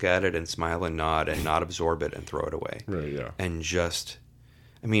look at it and smile and nod and not absorb it and throw it away. Right, yeah. And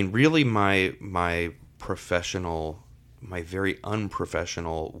really my professional, my very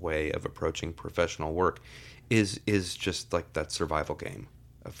unprofessional way of approaching professional work is just that survival game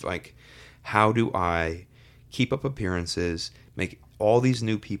of how do I keep up appearances, make all these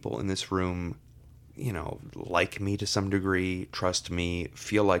new people in this room like me to some degree, trust me,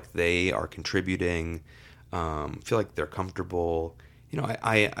 feel like they are contributing, feel like they're comfortable.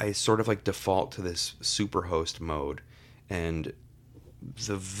 I sort of default to this superhost mode, and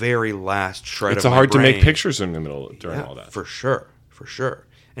the very last shred It's of my hard brain, to make pictures in the middle during all that. For sure.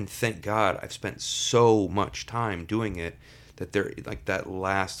 And thank God I've spent so much time doing it that that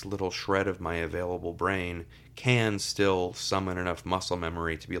last little shred of my available brain can still summon enough muscle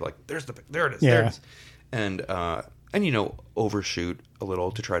memory to be there it is, there it is. And overshoot a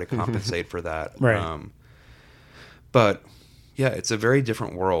little to try to compensate for that. Right. But yeah, it's a very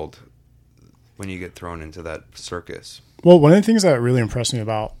different world when you get thrown into that circus. Well, one of the things that really impressed me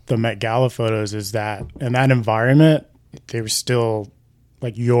about the Met Gala photos is that in that environment, they were still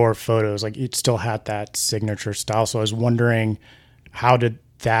your photos, it still had that signature style. So I was wondering, how did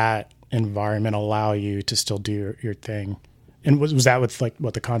that environment allow you to still do your thing? And was that with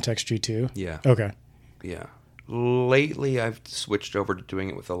the Context G2? Yeah. Okay. Yeah. Lately, I've switched over to doing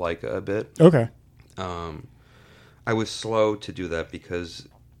it with a Leica a bit. Okay. I was slow to do that because,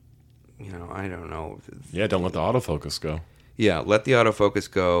 I don't know. Yeah, don't let the autofocus go. Yeah, let the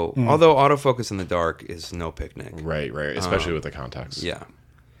autofocus go. Although autofocus in the dark is no picnic. Right. Especially with the contacts. Yeah.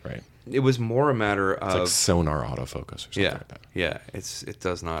 Right. It was more a matter of... It's sonar autofocus or something like that. Yeah, it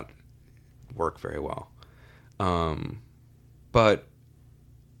does not work very well. But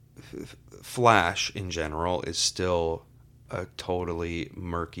Flash in general is still a totally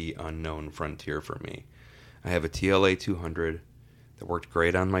murky, unknown frontier for me. I have a TLA 200 that worked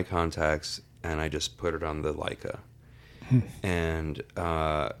great on my contacts, and I just put it on the Leica. And,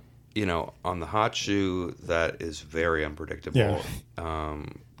 on the hot shoe, that is very unpredictable. Yeah.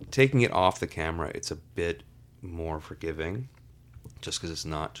 Taking it off the camera, it's a bit more forgiving, just because it's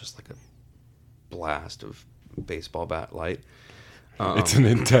not just a blast of baseball bat light. It's an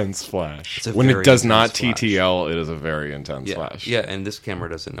intense flash. It's a When it very does not intense flash. TTL, it is a very intense Yeah, flash. yeah, and this camera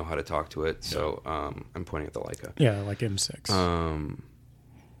doesn't know how to talk to it, so I'm pointing at the Leica. Yeah, like M6.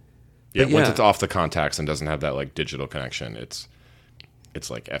 Yeah, But once yeah. it's off the contacts and doesn't have that like digital connection, it's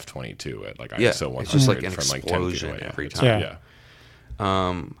like F22 at like ISO 100 it's just like an from like 10 feet explosion away. every It's- time. Yeah.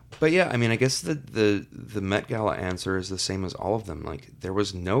 But yeah, I mean, I guess the Met Gala answer is the same as all of them. Like, there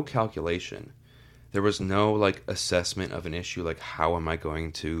was no calculation. There was no, like, assessment of an issue, like, how am I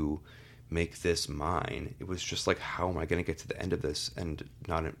going to make this mine? It was just like, how am I going to get to the end of this and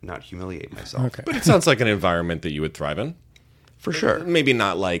not humiliate myself? Okay. But it sounds like an environment that you would thrive in. For sure. Maybe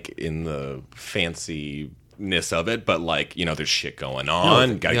not like in the fanciness of it, but like, you know, there's shit going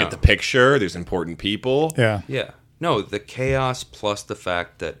on. Gotta yeah. get the picture. There's important people. Yeah. Yeah. No, the chaos plus the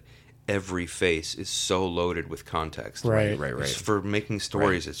fact that every face is so loaded with context. Right. Right. It's for making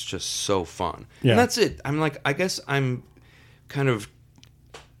stories, it's just so fun. Yeah. And that's it. I'm like, I guess I'm kind of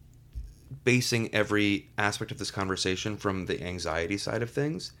basing every aspect of this conversation from the anxiety side of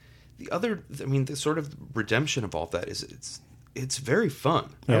things. The other, I mean, the sort of redemption of all of that is it's very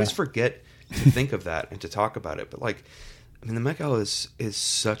fun. I Yeah. always forget to think of that and to talk about it. But like, I mean, the Met Gala is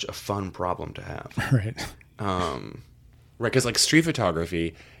such a fun problem to have. Right. Right, because like street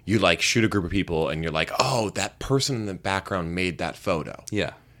photography, you like shoot a group of people and you're like, oh, that person in the background made that photo.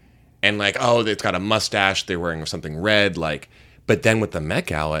 Yeah. And like, oh, it's got a mustache, they're wearing something red, like. But then with the Met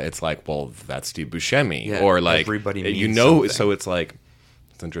Gala, it's like, well, that's Steve Buscemi, Yeah, or like, everybody you means know, something. so it's like,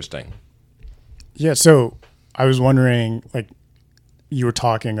 it's interesting. Yeah. So I was wondering, like, you were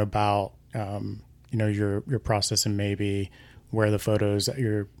talking about, you know, your process and maybe where the photos that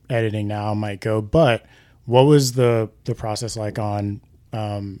you're editing now might go. But what was the process like on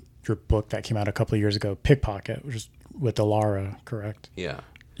your book that came out a couple of years ago, Pickpocket, which is with Alara, correct? Yeah.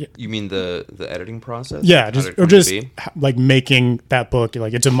 Yeah. You mean the editing process? Yeah, How just did it or come to just be? like making that book,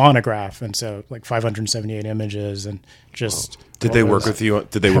 like it's a monograph, and so like 578 images, and just Did they work with you?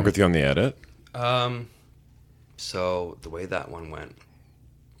 Did they work with you on the edit? So the way that one went,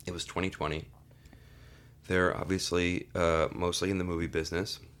 it was 2020. They're obviously mostly in the movie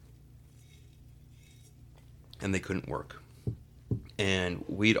business, and they couldn't work. And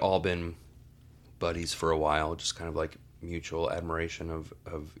we'd all been buddies for a while, just kind of like mutual admiration of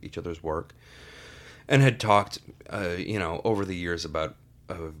each other's work, and had talked, you know, over the years about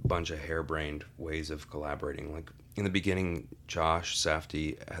a bunch of harebrained ways of collaborating. Like in the beginning, Josh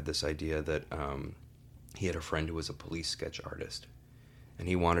Safdie had this idea that he had a friend who was a police sketch artist, and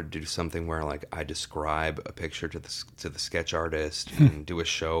he wanted to do something where like I describe a picture to the sketch artist and do a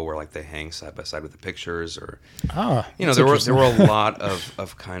show where like they hang side by side with the pictures, or you know, there were a lot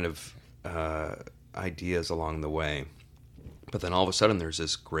of kind of ideas along the way. But then all of a sudden there's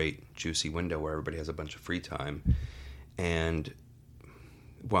this great juicy window where everybody has a bunch of free time, and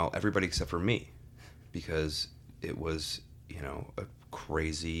well, everybody except for me, because it was, you know, a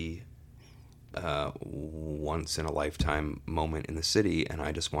crazy once in a lifetime moment in the city, and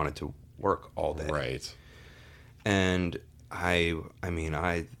I just wanted to work all day. Right. And I mean,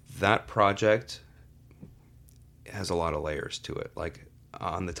 that project has a lot of layers to it. Like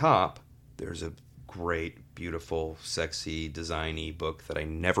on the top, there's a great, beautiful, sexy, designy book that I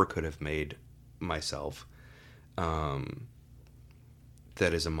never could have made myself. That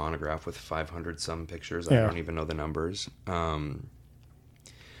is a monograph with 500 some pictures. I don't even know the numbers.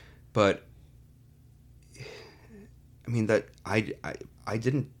 But I mean, that I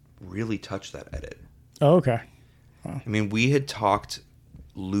didn't really touch that edit. Oh, okay. I mean, we had talked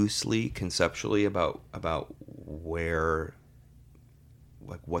loosely, conceptually about where,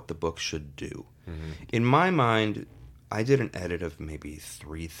 like, what the book should do. Mm-hmm. In my mind, I did an edit of maybe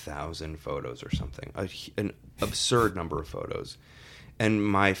 3,000 photos or something, an absurd number of photos. And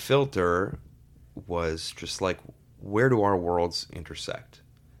my filter was just like, where do our worlds intersect?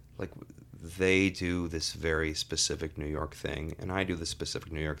 Like, they do this very specific New York thing, and I do this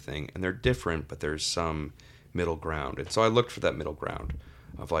specific New York thing, and they're different, but there's some middle ground. And so I looked for that middle ground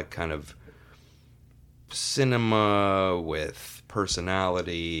of, like, kind of cinema with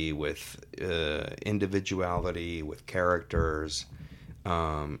personality, with individuality, with characters.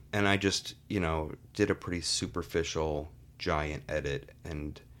 And I just, you know, did a pretty superficial giant edit,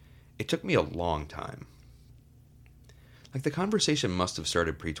 and it took me a long time. Like, the conversation must have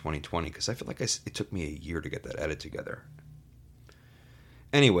started pre-2020, because I feel like it took me a year to get that edit together.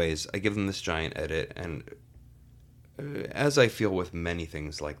 Anyways, I give them this giant edit, and as I feel with many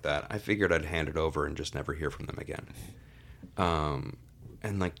things like that, I figured I'd hand it over and just never hear from them again.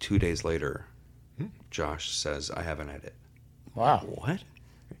 And like 2 days later, Josh says, I have an edit. Wow. What?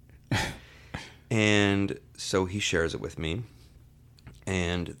 And so he shares it with me,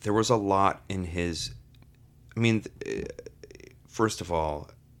 And there was a lot in his. I mean, first of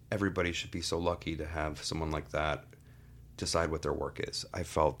all, everybody should be so lucky to have someone like that decide what their work is. I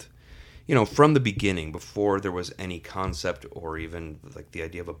felt, from the beginning, before there was any concept or even like the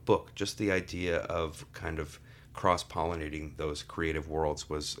idea of a book, just the idea of kind of cross-pollinating those creative worlds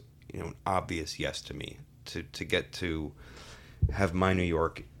was, an obvious yes to me. To get to have my New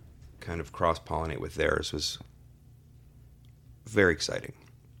York kind of cross-pollinate with theirs was very exciting.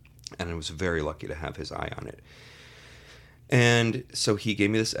 And I was very lucky to have his eye on it. And so he gave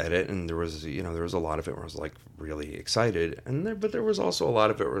me this edit, and there was a lot of it where I was like really excited, but there was also a lot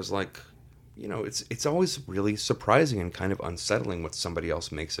of it where I was like, it's always really surprising and kind of unsettling what somebody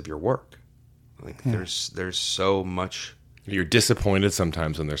else makes of your work. Like there's so much. You're disappointed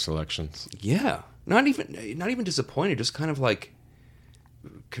sometimes in their selections. Yeah, not even disappointed, just kind of like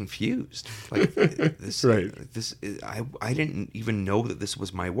confused. Like this, right? I didn't even know that this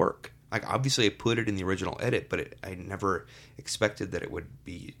was my work. Like, obviously, I put it in the original edit, but I never expected that it would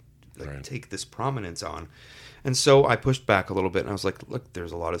be take this prominence on. And so I pushed back a little bit, and I was like, look,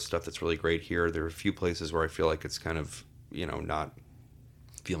 there's a lot of stuff that's really great here. There are a few places where I feel like it's kind of, not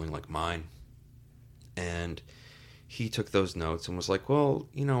feeling like mine. And he took those notes and was like, well,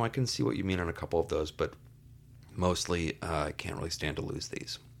 I can see what you mean on a couple of those, but mostly I can't really stand to lose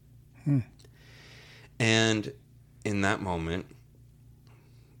these. And in that moment,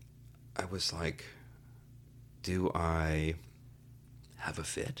 I was like, do I have a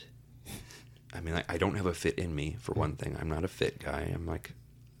fit? I mean, I don't have a fit in me, for one thing. I'm not a fit guy. I'm, like,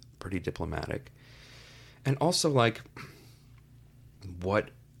 pretty diplomatic. And also, like, what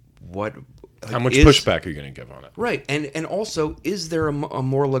like, how much pushback are you going to give on it? Right. And also, is there a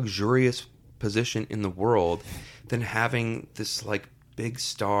more luxurious position in the world than having this, like, big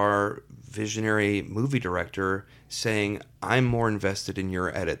star visionary movie director saying, I'm more invested in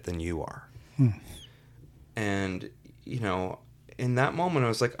your edit than you are? And, in that moment, I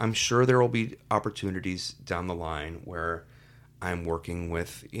was like, I'm sure there will be opportunities down the line where I'm working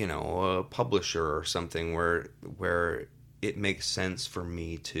with, a publisher or something where it makes sense for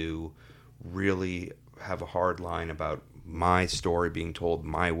me to really have a hard line about my story being told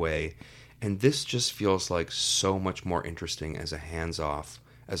my way. And this just feels like so much more interesting as a hands-off,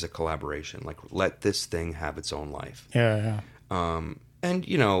 as a collaboration. Like, let this thing have its own life. Yeah. And,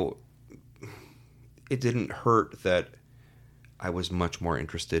 it didn't hurt that I was much more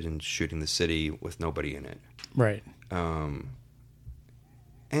interested in shooting the city with nobody in it. Right.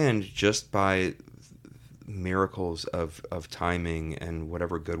 And just by miracles of timing and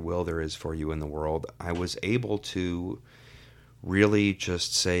whatever goodwill there is for you in the world, I was able to really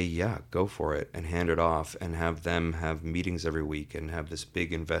just say, yeah, go for it, and hand it off, and have them have meetings every week, and have this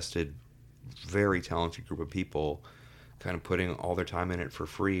big invested, very talented group of people kind of putting all their time in it for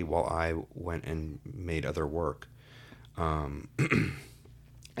free while I went and made other work. And,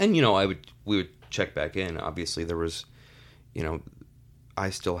 we would check back in. Obviously, there was, I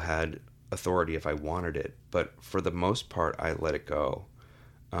still had authority if I wanted it, but for the most part, I let it go.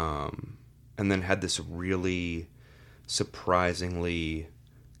 And then had this really surprisingly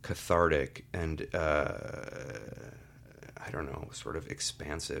cathartic and, sort of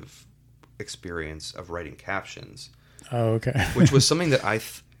expansive experience of writing captions. Oh, okay. Which was something that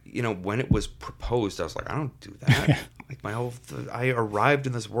when it was proposed, I was like, I don't do that. Like, I arrived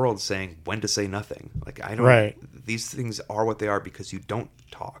in this world saying when to say nothing. Like, I don't. Right. These things are what they are because you don't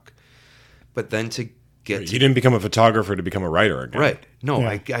talk. But then to get you didn't become a photographer to become a writer again. Right. No,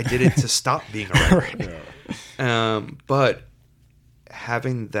 yeah. I did it to stop being a writer. Right. Yeah. But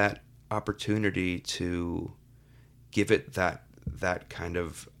having that opportunity to give it that kind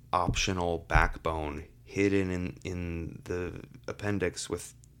of optional backbone hidden in the appendix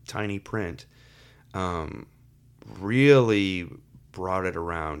with tiny print, really brought it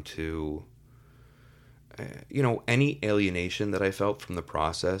around to, any alienation that I felt from the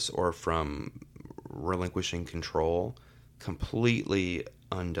process or from relinquishing control, completely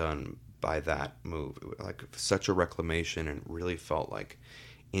undone by that move. Like, such a reclamation, and really felt like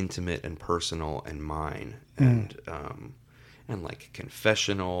intimate and personal and mine, and like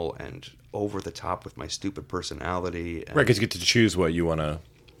confessional and over the top with my stupid personality. And, right, because you get to choose what you want to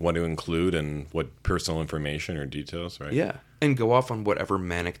include and what personal information or details, right? Yeah, and go off on whatever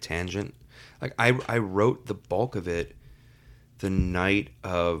manic tangent. Like, I wrote the bulk of it the night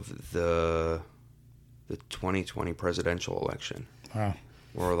of the 2020 presidential election. Wow.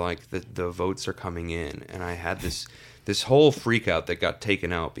 Where, like, the votes are coming in, and I had this whole freak out that got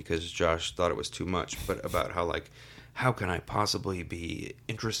taken out because Josh thought it was too much, but about how, like, how can I possibly be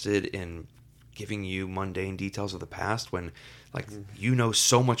interested in giving you mundane details of the past when, like, you know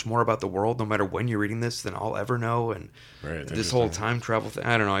so much more about the world no matter when you're reading this than I'll ever know. And this whole time travel thing,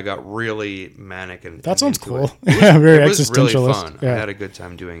 I don't know, I got really manic. And that sounds cool. Yeah, very it was really existentialist. fun. Yeah. I had a good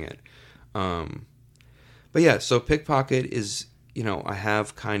time doing it. But yeah, so Pickpocket is, you know, I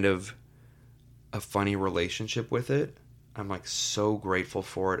have kind of a funny relationship with it. I'm like so grateful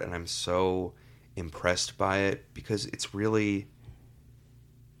for it, and I'm so impressed by it because it's really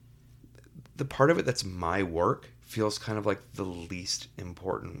the part of it that's my work feels kind of like the least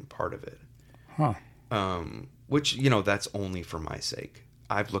important part of it. Huh. Which, you know, that's only for my sake.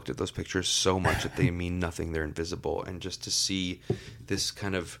 I've looked at those pictures so much that they mean nothing. They're invisible. And just to see this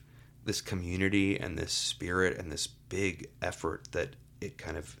kind of, this community and this spirit and this big effort that it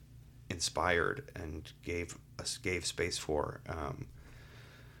kind of inspired and gave space for,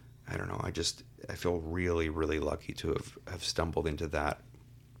 I don't know. I feel really, really lucky to have stumbled into that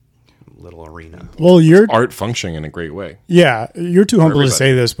little arena. Well, you're art functioning in a great way. Yeah, you're too humble to everybody.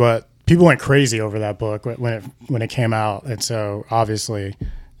 say this, but people went crazy over that book when it came out, and so obviously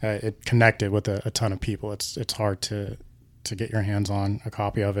it connected with a ton of people. It's hard to get your hands on a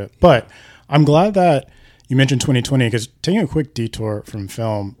copy of it, but I'm glad that you mentioned 2020 because taking a quick detour from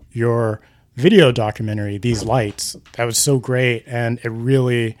film, your video documentary, These Lights, that was so great, and it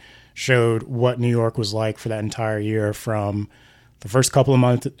really showed what New York was like for that entire year from the first couple of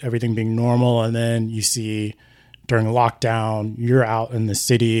months, everything being normal, and then you see during lockdown, you're out in the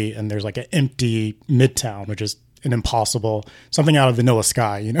city and there's like an empty Midtown, which is an impossible, something out of Vanilla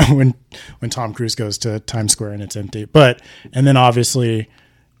Sky, you know, when Tom Cruise goes to Times Square and it's empty. And then obviously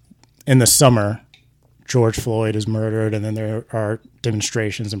in the summer, George Floyd is murdered, and then there are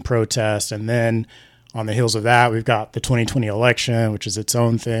demonstrations and protests. And then on the heels of that, we've got the 2020 election, which is its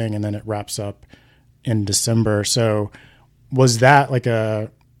own thing, and then it wraps up in December. So was that like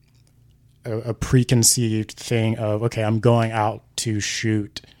a preconceived thing of, okay, I'm going out to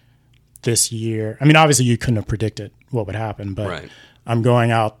shoot this year? I mean, obviously you couldn't have predicted what would happen, but Right. I'm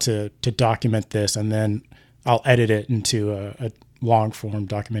going out to document this, and then I'll edit it into a long form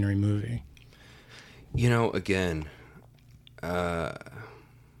documentary movie. You know, again, I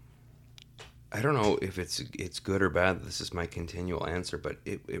don't know if it's good or bad that this is my continual answer, but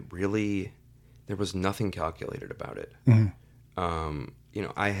it really, there was nothing calculated about it. Mm-hmm. You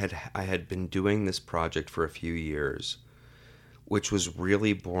know, I had been doing this project for a few years, which was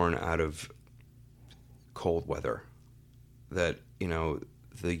really born out of cold weather. That, you know,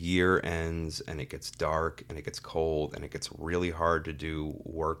 the year ends and it gets dark and it gets cold and it gets really hard to do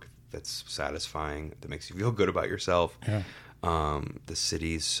work that's satisfying, that makes you feel good about yourself. Yeah. The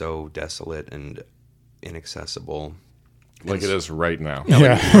city's so desolate and inaccessible. Like it is right now. Yeah,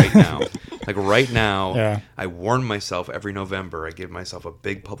 Yeah. like right now. Like right now, Yeah. I warn myself every November, I give myself a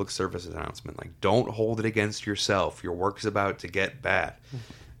big public service announcement. Like, don't hold it against yourself. Your work's about to get bad.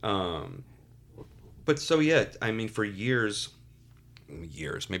 But so, yeah, I mean, for years,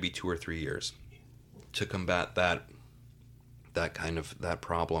 maybe 2 or 3 years, to combat that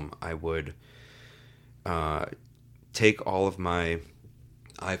problem, I would take all of my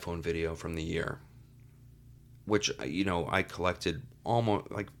iPhone video from the year, which, you know, I collected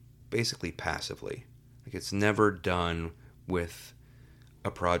almost like basically passively. Like, it's never done with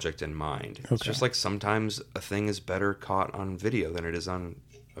a project in mind. It's Okay. just like sometimes a thing is better caught on video than it is on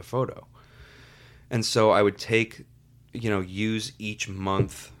a photo. And so I would take, you know, use each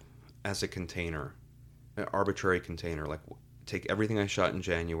month as a container, an arbitrary container, like take everything I shot in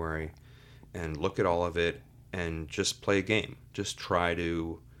January and look at all of it and just play a game. Just try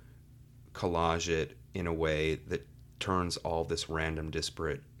to collage it in a way that turns all this random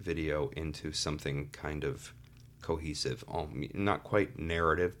disparate video into something kind of cohesive, not quite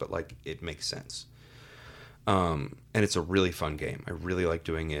narrative, but like it makes sense. And it's a really fun game. I really like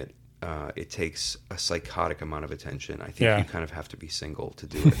doing it. It takes a psychotic amount of attention. I think Yeah. you kind of have to be single to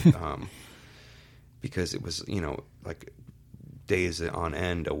do it. Because it was, you know, like days on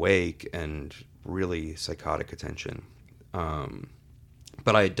end awake and really psychotic attention.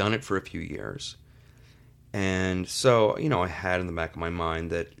 But I had done it for a few years. And so, you know, I had in the back of my mind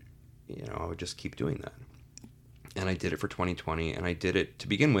that, you know, I would just keep doing that. And I did it for 2020. And I did it, to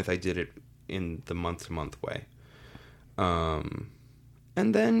begin with, I did it in the month-to-month way. And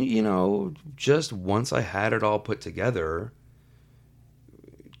then, you know, just once I had it all put together,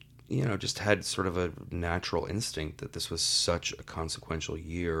 you know, just had sort of a natural instinct that this was such a consequential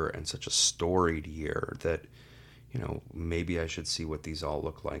year and such a storied year that, you know, maybe I should see what these all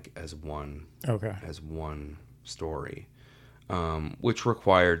look like as one story, which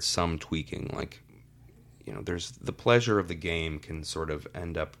required some tweaking. Like, you know, there's the pleasure of the game can sort of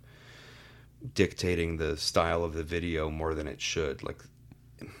end up dictating the style of the video more than it should. Like,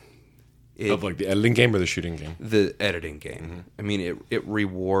 Of like the editing game or the shooting game? the editing game. I mean, it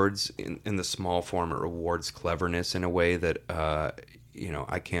rewards in the small form. It rewards cleverness in a way that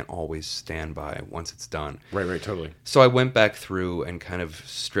I can't always stand by once it's done. Right, totally. So I went back through and kind of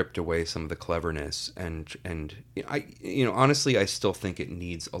stripped away some of the cleverness, and I honestly I still think it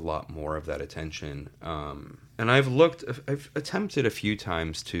needs a lot more of that attention. And I've attempted a few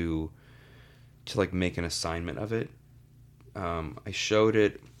times to like make an assignment of it. I showed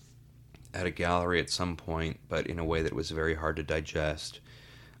it at a gallery at some point, but in a way that was very hard to digest.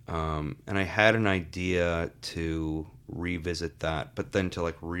 And I had an idea to revisit that, but then to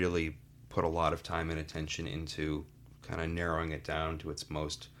like really put a lot of time and attention into kind of narrowing it down to its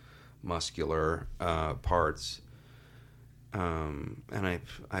most muscular parts. And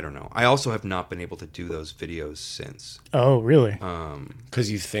I don't know. I also have not been able to do those videos since. Oh, really?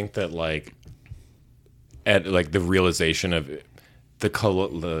 Because you think that like the realization of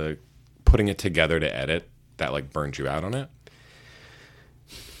the putting it together to edit that like burned you out on it,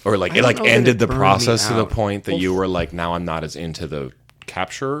 or like it like ended the process to the point that you were like, now I'm not as into the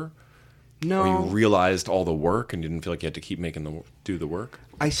capture. No, or you realized all the work and didn't feel like you had to keep do the work.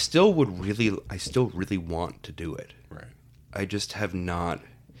 I still really want to do it. Right. I just have not.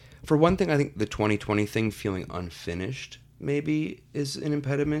 For one thing, I think the 2020 thing, feeling unfinished, maybe is an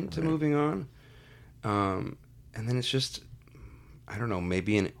impediment to moving on. And then it's just, I don't know,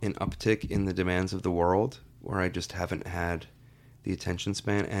 maybe an uptick in the demands of the world where I just haven't had the attention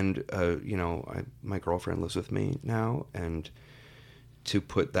span. And, my girlfriend lives with me now, and to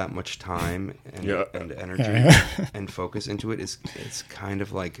put that much time and energy and focus into it it's kind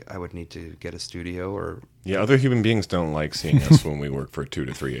of like I would need to get a studio or... Yeah, other human beings don't like seeing us when we work for 2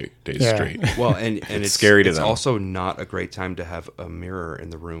 to 3 days straight. Well, and it's scary to them. It's also not a great time to have a mirror in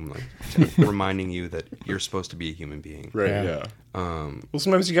the room, like reminding you that you're supposed to be a human being. Right, yeah. Well,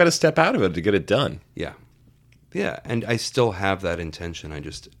 sometimes you got to step out of it to get it done. Yeah. Yeah, and I still have that intention. I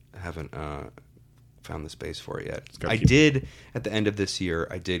just haven't found the space for it yet. I did, at the end of this year,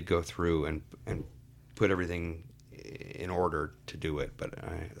 I did go through and put everything in order to do it, but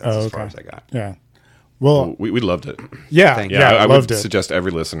that's as far as I got. Yeah. Well, we loved it. Yeah. I loved would it. suggest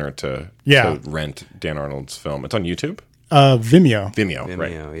every listener to rent Dan Arnold's film. It's on YouTube? Vimeo. Vimeo,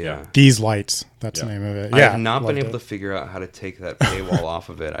 right. Yeah. These Lights. That's the name of it. I Yeah. have not been able to figure out how to take that paywall off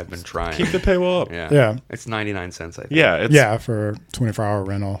of it. I've been trying. Keep the paywall up. Yeah. It's 99 cents, I think. Yeah. For 24-hour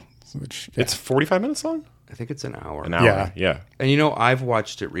rental. Which, It's 45 minutes long? I think it's an hour. An hour, yeah. And I've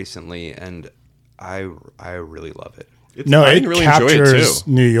watched it recently, and I really love it. it really captures enjoy it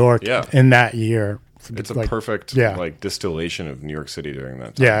too. New York in that year. It's a perfect distillation of New York City during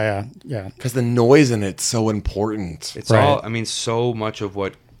that time. Yeah. Because the noise in it's so important. It's all. I mean, so much of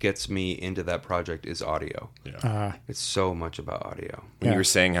what gets me into that project is audio. Yeah. It's so much about audio. When you were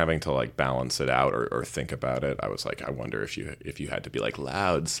saying having to like balance it out or think about it, I was like, I wonder if you had to be like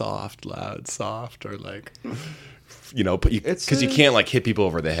loud, soft, or like, because you can't like hit people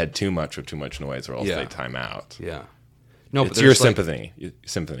over the head too much with too much noise, or else they time out. Yeah. No, it's your symphony.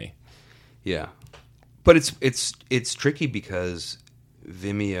 Yeah. But it's tricky because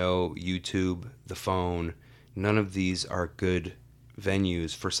Vimeo, YouTube, the phone, none of these are good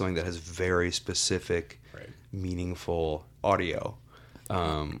venues for something that has very specific, meaningful audio.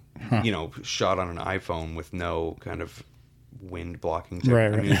 Shot on an iPhone with no kind of wind blocking.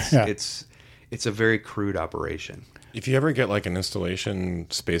 Right. I mean, it's a very crude operation. If you ever get like an installation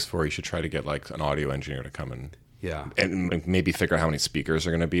space for it, you should try to get like an audio engineer to come and maybe figure out how many speakers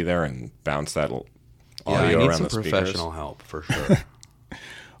are going to be there and bounce that audio I need around some the speakers. professional help for sure.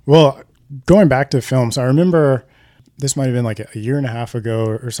 Well, going back to films, I remember this might have been like a year and a half ago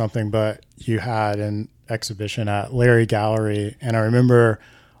or something, but you had an exhibition at Larry Gallery, and I remember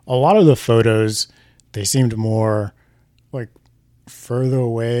a lot of the photos, they seemed more like further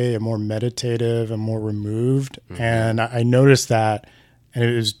away and more meditative and more removed. Mm-hmm. And I noticed that, and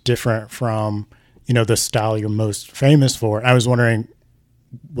it was different from, the style you're most famous for. And I was wondering,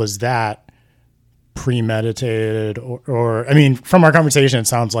 was that premeditated or I mean, from our conversation, it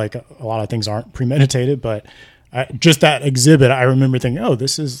sounds like a lot of things aren't premeditated, but just that exhibit, I remember thinking, oh,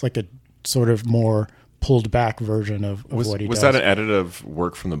 this is like a sort of more pulled back version of what he does. Was that an edit of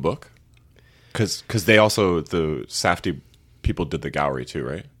work from the book? Because they also, the Safdie people did the gallery too,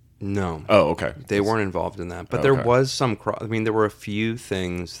 right? No. Oh, okay. They weren't involved in that. But there was some... there were a few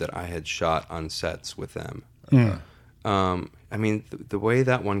things that I had shot on sets with them. I mean, the way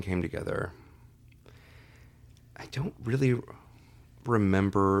that one came together, I don't really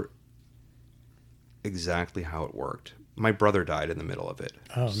remember exactly how it worked. My brother died in the middle of it.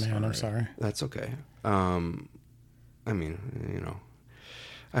 Oh man, I'm sorry. That's okay. I mean,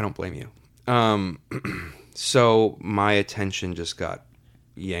 I don't blame you. So my attention just got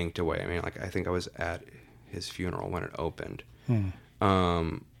yanked away. I mean, like, I think I was at his funeral when it opened.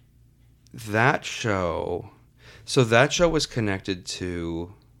 That show was connected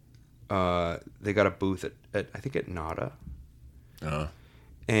to, they got a booth at I think at NADA.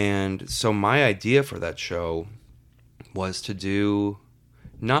 And so my idea for that show was to do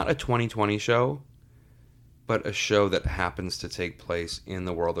not a 2020 show, but a show that happens to take place in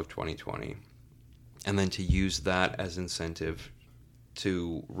the world of 2020. And then to use that as incentive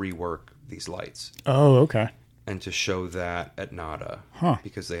to rework these lights. Oh, okay. And to show that at NADA. Huh.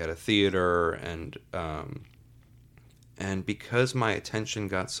 Because they had a theater, and because my attention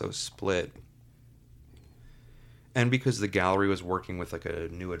got so split, and because the gallery was working with like a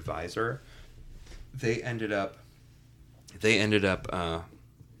new advisor, they ended up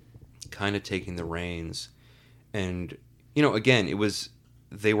kind of taking the reins. And, again,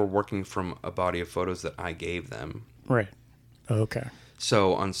 they were working from a body of photos that I gave them. Right. Okay.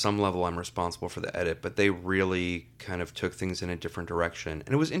 So on some level, I'm responsible for the edit, but they really kind of took things in a different direction.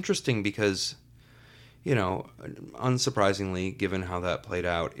 And it was interesting because, unsurprisingly, given how that played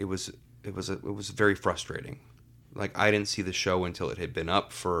out, it was very frustrating. Like, I didn't see the show until it had been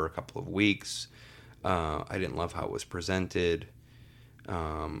up for a couple of weeks. I didn't love how it was presented.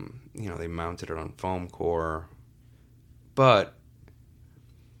 They mounted it on foam core. But,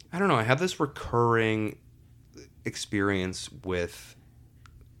 I don't know, I have this recurring experience with,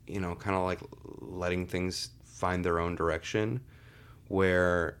 kind of like letting things find their own direction,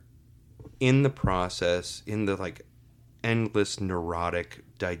 where in the process, in the like endless neurotic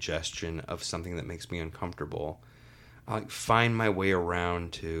digestion of something that makes me uncomfortable, I like find my way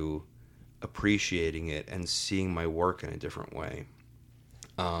around to appreciating it and seeing my work in a different way.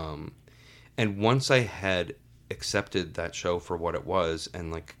 And once I had accepted that show for what it was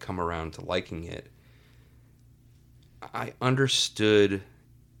and like come around to liking it, I understood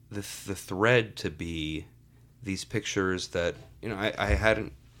the thread to be these pictures that, I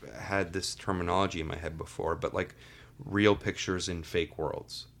hadn't had this terminology in my head before, but like real pictures in fake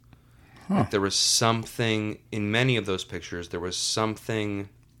worlds. Huh. Like there was something in many of those pictures, there was something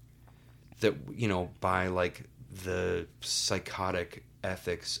that, by like the psychotic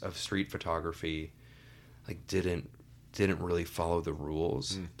ethics of street photography, like didn't really follow the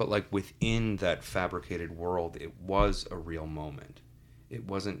rules. But like within that fabricated world, it was a real moment. It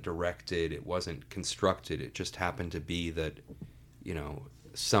wasn't directed, it wasn't constructed, it just happened to be that,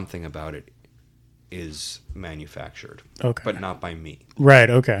 something about it is manufactured. Okay. But not by me. Right,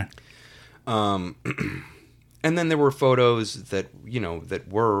 okay. And then there were photos that, that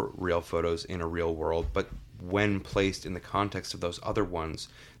were real photos in a real world, but when placed in the context of those other ones,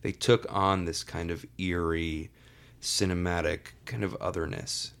 they took on this kind of eerie, cinematic kind of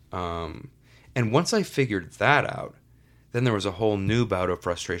otherness. And once I figured that out, then there was a whole new bout of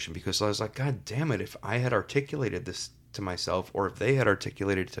frustration because I was like, God damn it, if I had articulated this to myself or if they had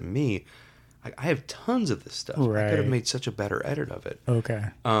articulated it to me, I have tons of this stuff. Right. I could have made such a better edit of it. Okay.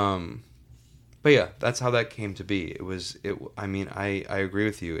 But yeah, that's how that came to be. I agree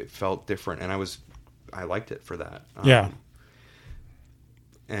with you. It felt different and I liked it for that. Yeah.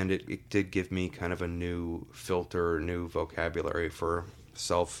 And it did give me kind of a new filter, new vocabulary for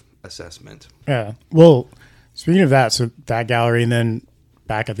self-assessment. Yeah. Well, speaking of that, so that gallery, and then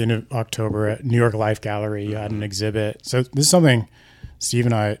back at the end of October at New York Life Gallery, you had an exhibit. So this is something Steve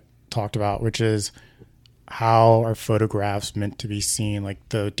and I talked about, which is how are photographs meant to be seen, like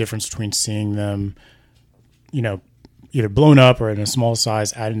the difference between seeing them, either blown up or in a small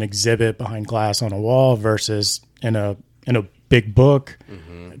size at an exhibit behind glass on a wall versus in a big book.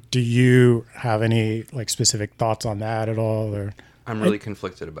 Mm-hmm. Do you have any like specific thoughts on that at all? Or I'm really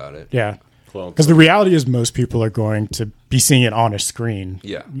conflicted about it. Yeah. Because the reality is most people are going to be seeing it on a screen.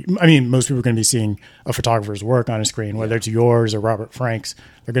 Yeah. I mean, most people are going to be seeing a photographer's work on a screen, whether it's yours or Robert Frank's.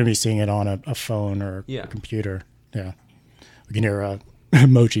 They're going to be seeing it on a phone or a computer. Yeah. We can hear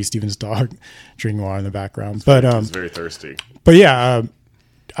Mochi, Steven's dog, drinking water in the background. But it's very thirsty. But yeah,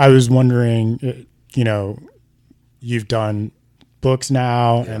 I was wondering, you've done books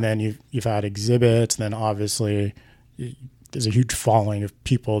now, and then you've had exhibits, and then obviously there's a huge following of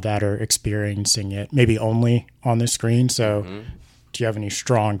people that are experiencing it, maybe only on the screen. So do you have any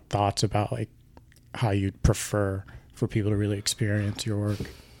strong thoughts about like how you'd prefer for people to really experience your work?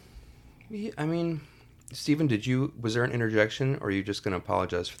 Yeah, I mean, Stephen, was there an interjection or are you just going to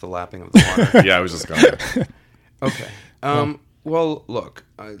apologize for the lapping of the water? Yeah, I was just going to. Okay. Well, look,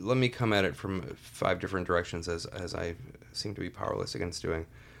 let me come at it from 5 different directions, as I seem to be powerless against doing.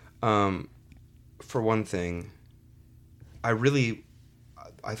 For one thing, I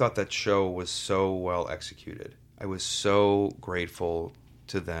thought that show was so well executed. I was so grateful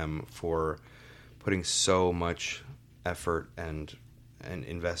to them for putting so much effort and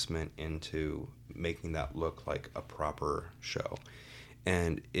investment into making that look like a proper show.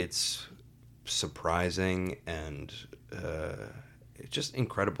 And it's surprising and it's just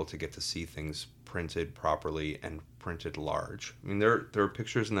incredible to get to see things printed properly and printed large. I mean, there are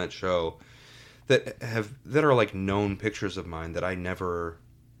pictures in that show that are like known pictures of mine that I never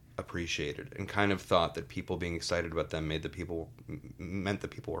appreciated and kind of thought that people being excited about them meant that people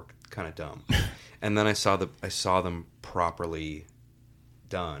were kind of dumb. And then I saw them properly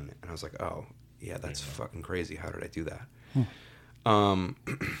done, and I was like, oh yeah, that's fucking crazy. How did I do that?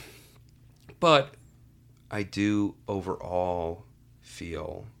 But I do overall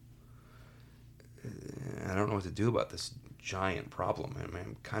feel I don't know what to do about this giant problem. I mean,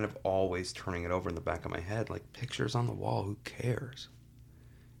 I'm kind of always turning it over in the back of my head, like pictures on the wall. Who cares?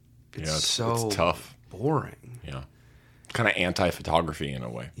 It's tough, boring. Yeah, kind of anti-photography in a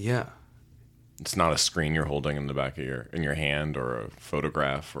way. Yeah, it's not a screen you're holding in the back of your hand or a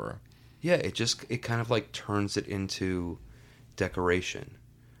photograph or. Yeah, it kind of like turns it into decoration,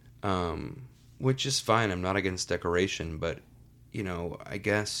 which is fine. I'm not against decoration, but I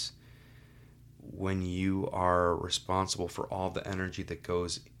guess when you are responsible for all the energy that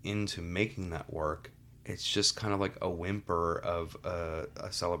goes into making that work, it's just kind of like a whimper of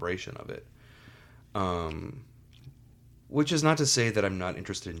a celebration of it. Which is not to say that I'm not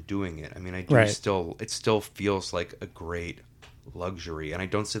interested in doing it. I mean, I do Right. it still feels like a great luxury. And I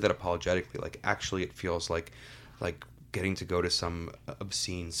don't say that apologetically. Like, actually, it feels like getting to go to some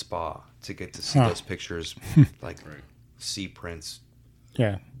obscene spa to get to see those pictures, like see prints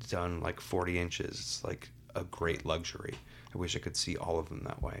Yeah. done like 40 inches. It's like a great luxury. I wish I could see all of them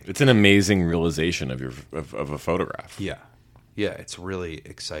that way. It's an amazing realization of a photograph. Yeah, it's really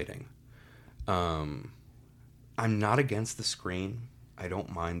exciting. I'm not against the screen. I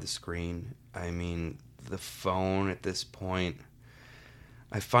don't mind the screen. I mean, the phone at this point,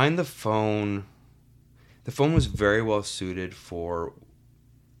 I find the phone was very well suited for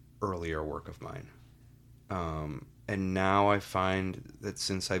earlier work of mine. And now I find that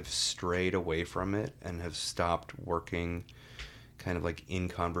since I've strayed away from it and have stopped working kind of like in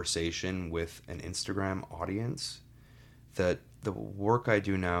conversation with an Instagram audience, that the work I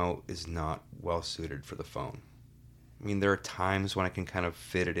do now is not well suited for the phone. I mean, there are times when I can kind of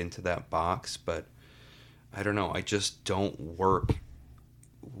fit it into that box, but I don't know. I just don't work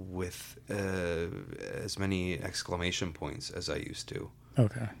with as many exclamation points as I used to.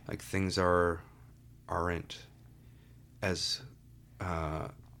 Okay. Like, things aren't as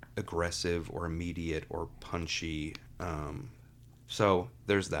aggressive or immediate or punchy. So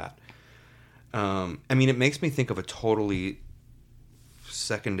there's that. I mean, it makes me think of a totally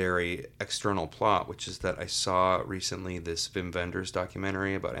secondary external plot, which is that I saw recently this Wim Wenders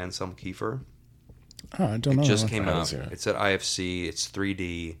documentary about Anselm Kiefer. Oh, I don't know. It just that. came I haven't out. seen it. It's at IFC. It's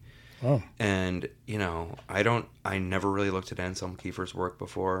 3D. Oh. And, I never really looked at Anselm Kiefer's work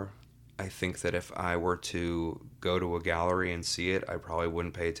before. I think that if I were to go to a gallery and see it, I probably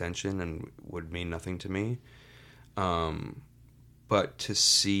wouldn't pay attention and would mean nothing to me. But to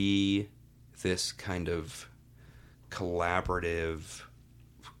see this kind of collaborative,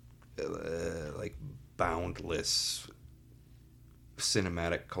 like boundless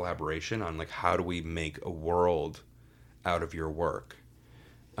cinematic collaboration on like how do we make a world out of your work.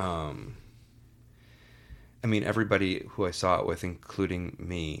 I mean, everybody who I saw it with, including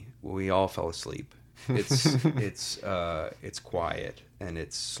me, we all fell asleep. It's quiet and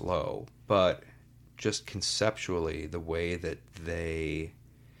it's slow, but just conceptually, the way that they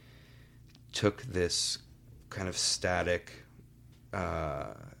took this kind of static,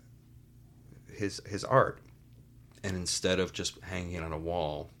 his art, and instead of just hanging it on a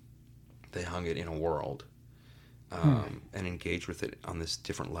wall, they hung it in a world, and engaged with it on this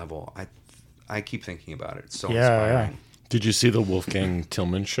different level. I keep thinking about it. It's so inspiring. Did you see the Wolfgang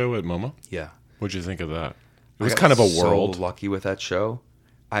Tillman show at MoMA? Yeah. What'd you think of that? It was I got kind of a world. So lucky with that show.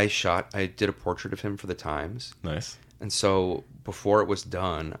 I did a portrait of him for the Times. Nice. And so before it was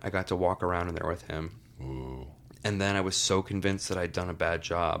done, I got to walk around in there with him. Ooh. And then I was so convinced that I'd done a bad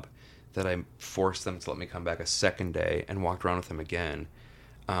job that I forced them to let me come back a second day and walked around with him again.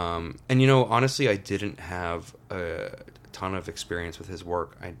 And honestly, I didn't have a ton of experience with his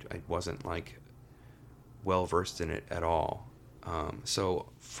work. I wasn't like well versed in it at all. So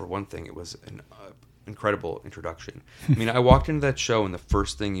for one thing, it was incredible introduction. I mean, I walked into that show, and the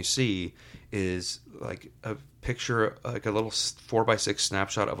first thing you see is like a picture, like a little 4x6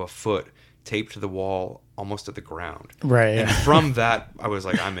 snapshot of a foot taped to the wall almost at the ground. Right. And from that, I was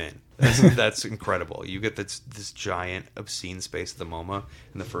like, I'm in. That's incredible. You get this giant obscene space at the MoMA,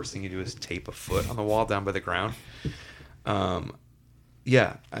 and the first thing you do is tape a foot on the wall down by the ground. And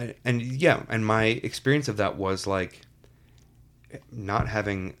my experience of that was like not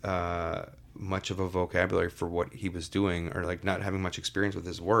having much of a vocabulary for what he was doing, or like not having much experience with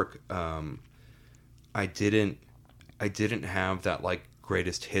his work. I didn't have that like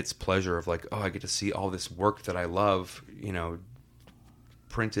greatest hits pleasure of like, oh, I get to see all this work that I love,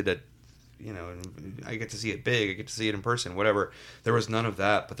 printed at, and I get to see it big, I get to see it in person, whatever. There was none of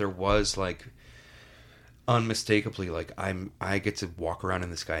that, but there was like unmistakably like I get to walk around in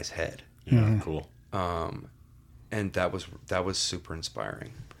this guy's head. Yeah, cool. And that was super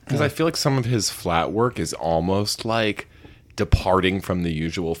inspiring. Because I feel like some of his flat work is almost like departing from the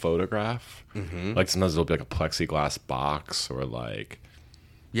usual photograph. Mm-hmm. Like sometimes it'll be like a plexiglass box, or like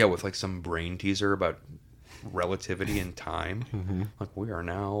with like some brain teaser about relativity and time. Mm-hmm. Like we are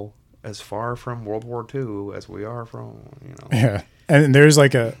now as far from World War II as we are from, Yeah. And there's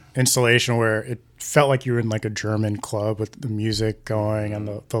like a installation where it felt like you were in like a German club with the music going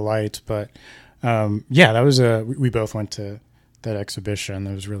and the lights. But that was we both went to that exhibition.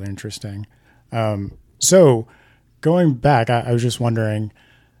 That was really interesting. So going back, I was just wondering,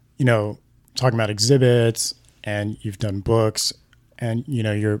 talking about exhibits, and you've done books, and,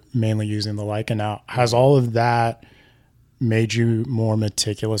 you're mainly using the Leica now. Has all of that made you more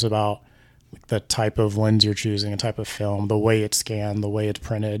meticulous about the type of lens you're choosing, the type of film, the way it's scanned, the way it's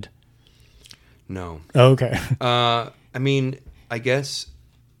printed? No. Oh, okay. I mean, I guess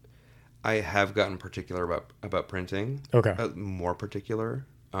I have gotten particular about printing. Okay. More particular.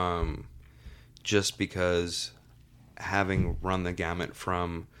 Just because having run the gamut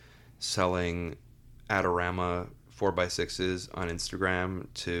from selling Adorama 4x6s on Instagram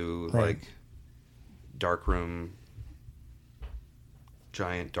to like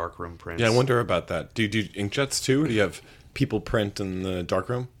giant darkroom prints. Yeah, I wonder about that. Do you do inkjets too? Do you have people print in the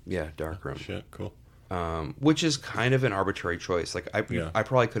darkroom? Yeah, darkroom. Shit, cool. Which is kind of an arbitrary choice. Like I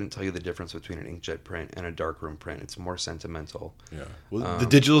probably couldn't tell you the difference between an inkjet print and a darkroom print. It's more sentimental. Yeah. Well, the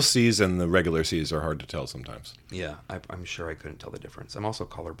digital Cs and the regular Cs are hard to tell sometimes. Yeah, I'm sure I couldn't tell the difference. I'm also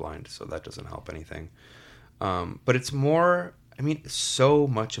colorblind, so that doesn't help anything. But it's more, I mean, so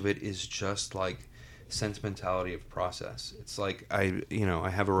much of it is just like sentimentality of process. It's like I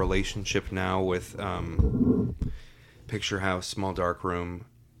have a relationship now with Picture House, small dark room.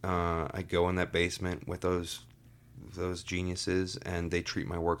 I go in that basement with those geniuses, and they treat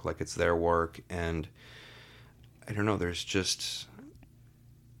my work like it's their work. And I don't know, there's just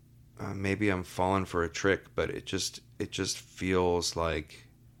maybe I'm falling for a trick, but it just feels like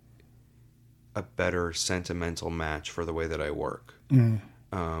a better sentimental match for the way that I work.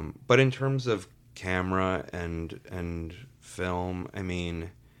 But in terms of camera and film, I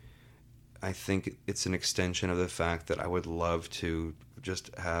mean, I think it's an extension of the fact that I would love to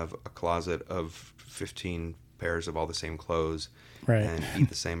just have a closet of 15 pairs of all the same clothes, and eat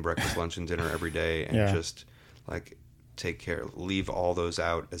the same breakfast, lunch, and dinner every day, and just like leave all those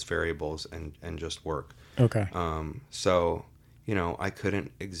out as variables and just work. Okay. So, I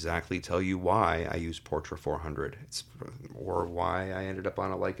couldn't exactly tell you why I use Portra 400 or why I ended up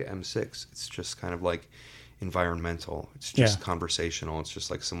on a Leica M6. It's just kind of like environmental. It's just conversational. It's just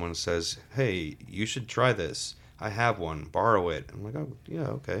like someone says, hey, you should try this. I have one. Borrow it. I'm like, oh, yeah,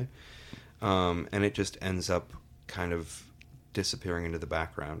 okay. And it just ends up kind of disappearing into the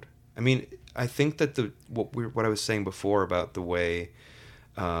background. I mean, I think that what I was saying before about the way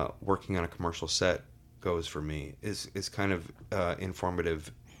working on a commercial set goes for me is kind of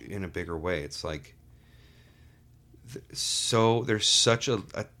informative in a bigger way. It's like so there's such a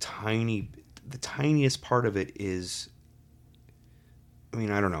tiny, the tiniest part of it is, I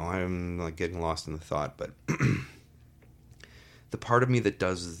mean, I don't know, I'm like getting lost in the thought, but the part of me that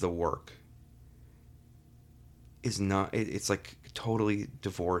does the work is not, it's like totally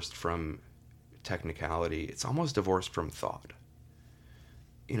divorced from technicality. It's almost divorced from thought.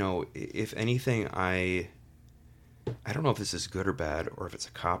 If anything, I don't know if this is good or bad, or if it's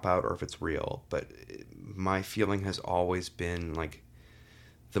a cop-out, or if it's real, but my feeling has always been like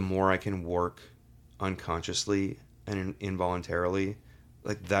the more I can work unconsciously and involuntarily,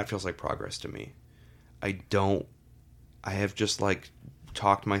 like that feels like progress to me. I have just like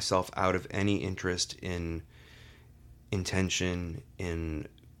talked myself out of any interest in intention, in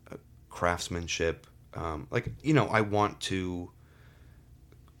craftsmanship.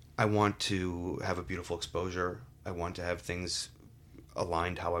 I I want to have a beautiful exposure. I want to have things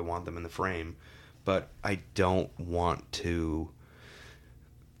aligned how I want them in the frame, but I don't want to,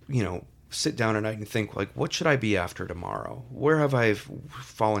 sit down at night and think like, what should I be after tomorrow? Where have I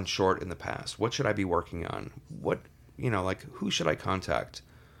fallen short in the past? What should I be working on? What, like, who should I contact?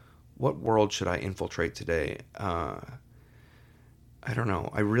 What world should I infiltrate today? I don't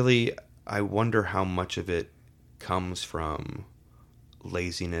know. I wonder how much of it comes from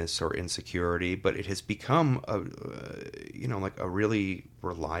laziness or insecurity, but it has become a really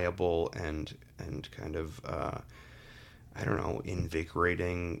reliable and kind of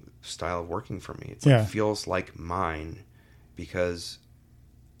invigorating style of working for me. It's like, feels like mine, because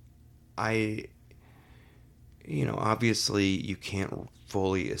obviously you can't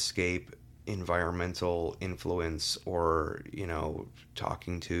fully escape environmental influence or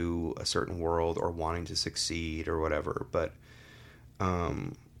talking to a certain world or wanting to succeed or whatever, but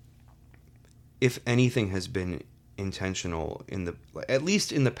if anything has been intentional at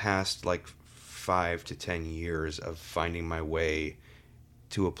least in the past like 5 to 10 years of finding my way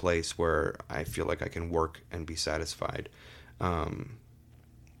to a place where I feel like I can work and be satisfied, I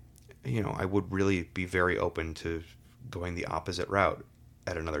would really be very open to going the opposite route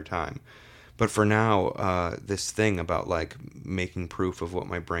at another time. But for now, this thing about like making proof of what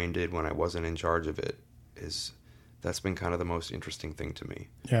my brain did when I wasn't in charge of it that's been kind of the most interesting thing to me.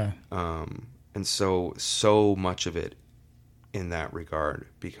 Yeah. And so much of it in that regard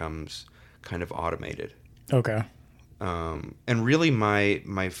becomes kind of automated. Okay. And really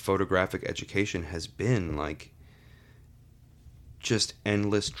my photographic education has been like just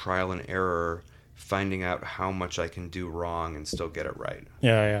endless trial and error, finding out how much I can do wrong and still get it right.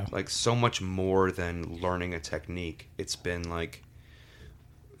 Yeah. Like so much more than learning a technique. It's been like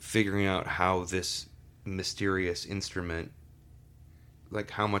figuring out how this mysterious instrument, like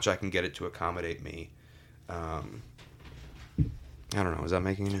how much I can get it to accommodate me. I don't know. Is that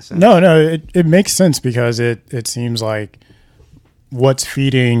making any sense? No, it makes sense, because it seems like what's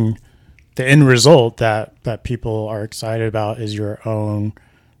feeding the end result that people are excited about is your own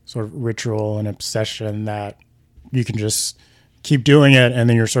sort of ritual and obsession that you can just keep doing it, and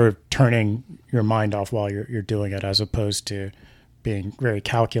then you're sort of turning your mind off while you're doing it, as opposed to being very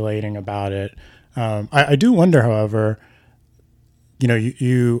calculating about it. I do wonder, however,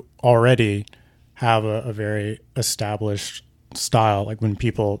 you already have a very established style. Like when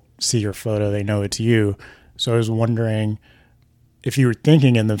people see your photo, they know it's you. So I was wondering if you were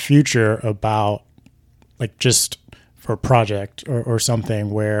thinking in the future about like just for a project or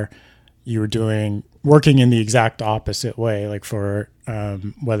something where you were working in the exact opposite way, like for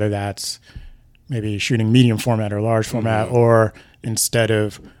whether that's maybe shooting medium format or large format, mm-hmm. or instead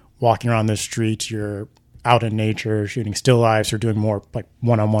of walking around the streets, you're out in nature shooting still lifes or doing more like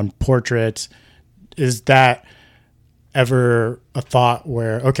one-on-one portraits. Is that ever a thought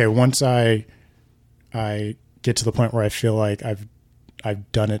where, okay, once I get to the point where I feel like I've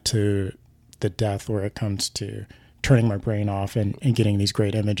done it to the death where it comes to turning my brain off and getting these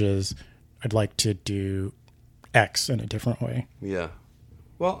great images, I'd like to do X in a different way? Yeah.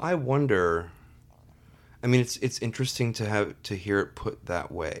 Well, I wonder. I mean, it's interesting to hear it put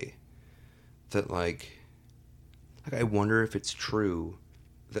that way. That like I wonder if it's true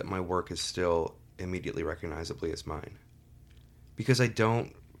that my work is still immediately recognizably as mine, because I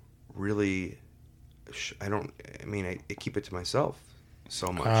don't really. I keep it to myself so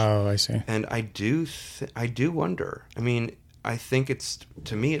much. Oh, I see. And I do wonder. I mean, I think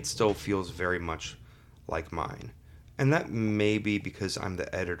to me it still feels very much like mine. And that may be because I'm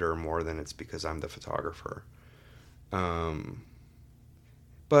the editor more than it's because I'm the photographer. But,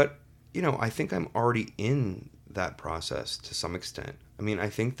 I think I'm already in that process to some extent. I mean, I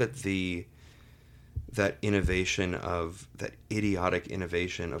think that that idiotic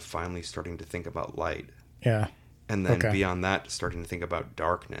innovation of finally starting to think about light. Yeah. And then beyond that, starting to think about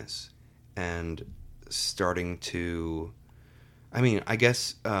darkness and starting to, I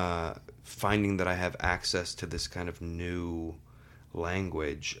guess, finding that I have access to this kind of new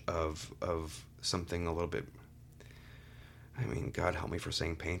language of something a little bit, God help me for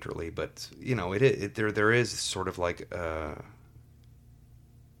saying painterly, but there is sort of like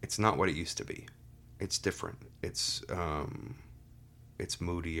it's not what it used to be. It's different. It's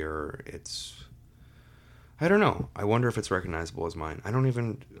moodier. I don't know. I wonder if it's recognizable as mine. I don't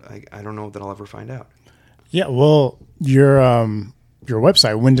know that I'll ever find out. Yeah, well, your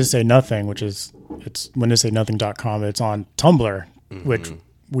website, When to Say Nothing, it's whentosaynothing.com. It's on Tumblr, mm-hmm. which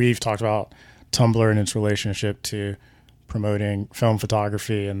we've talked about Tumblr and its relationship to promoting film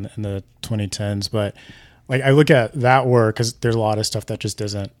photography in the 2010s. But like I look at that work because there's a lot of stuff that just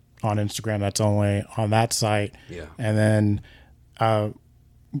isn't on Instagram that's only on that site. Yeah. And then,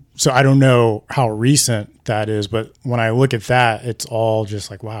 so I don't know how recent that is, but when I look at that, it's all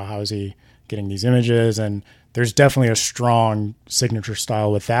just like, wow, how is he getting these images? And there's definitely a strong signature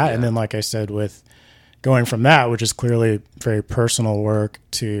style with that. Yeah. And then, like I said, with going from that, which is clearly very personal work,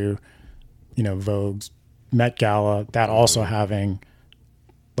 to, Vogue's Met Gala, that also having,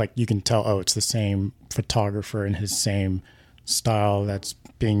 like, you can tell, oh, it's the same photographer and his same style that's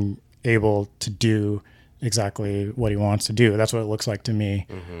being able to do exactly what he wants to do. That's what it looks like to me,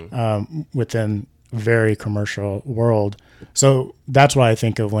 within a very commercial world. So that's what I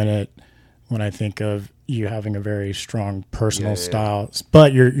think of when I think of you having a very strong personal style.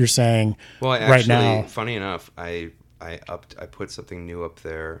 But you're saying, well, right now, funny enough, I put something new up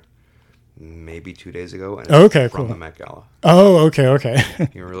there maybe 2 days ago, and okay, from cool. the Met Gala. Oh, okay.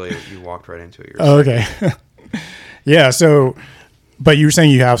 You walked right into it. Okay. Yeah. So, but you were saying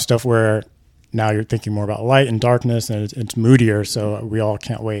you have stuff where now you're thinking more about light and darkness, and it's moodier. So we all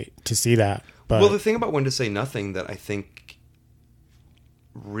can't wait to see that. But well, the thing about When to Say Nothing that I think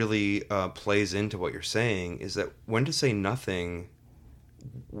really plays into what you're saying is that When to Say Nothing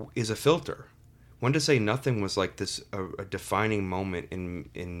is a filter. When to Say Nothing was like this a defining moment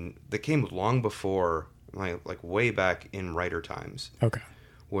in that came long before, like way back in writer times. Okay.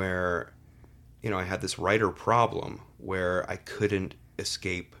 Where, I had this writer problem where I couldn't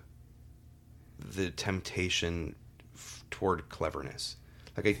escape the temptation toward cleverness.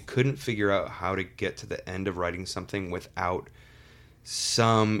 Like I couldn't figure out how to get to the end of writing something without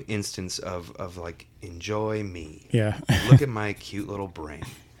some instance of like, enjoy me. Yeah. Look at my cute little brain.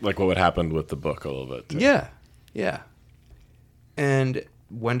 Like what happened with the book a little bit. Too. Yeah. And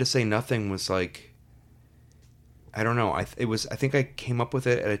When to Say Nothing was like, I don't know. I think I came up with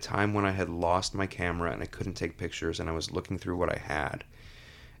it at a time when I had lost my camera and I couldn't take pictures, and I was looking through what I had.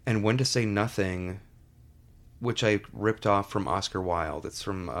 And When to Say Nothing, which I ripped off from Oscar Wilde. It's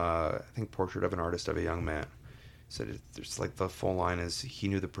from I think Portrait of an Artist of a Young Man. So it's like the full line is, he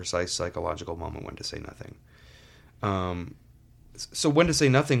knew the precise psychological moment when to say nothing. So When to Say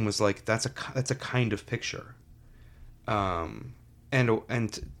Nothing was like, that's a kind of picture, and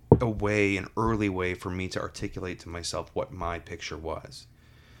an early way for me to articulate to myself what my picture was.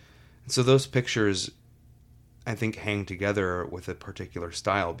 And so those pictures, I think, hang together with a particular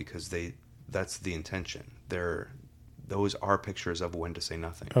style because that's the intention. Those are pictures of When to Say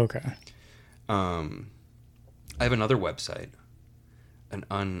Nothing. Okay. I have another website, an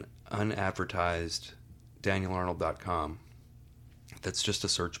unadvertised DanielArnold.com. That's just a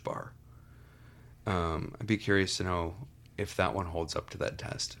search bar. I'd be curious to know if that one holds up to that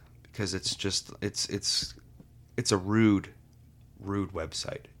test, because it's a rude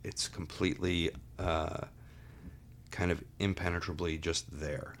website. It's completely kind of impenetrably just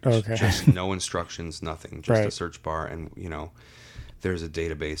there. Okay. Just no instructions, nothing. Just Right. a search bar, and there's a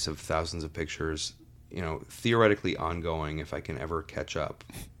database of thousands of pictures. Theoretically ongoing if I can ever catch up.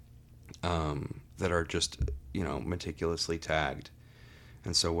 That are just meticulously tagged.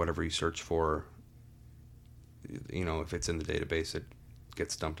 And so whatever you search for, if it's in the database, it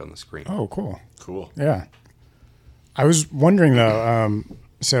gets dumped on the screen. Oh, cool. Cool. Yeah. I was wondering though,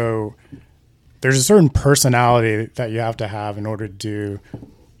 so there's a certain personality that you have to have in order to do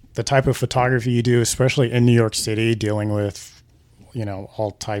the type of photography you do, especially in New York City, dealing with,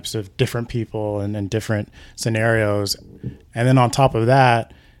 all types of different people and different scenarios. And then on top of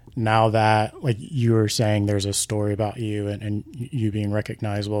that, now that, like you were saying, there's a story about you and you being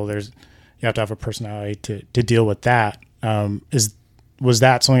recognizable, you have to have a personality to deal with that. Was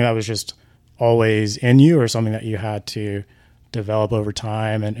that something that was just always in you, or something that you had to develop over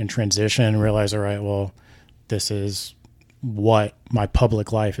time and transition and realize, all right, well, this is what my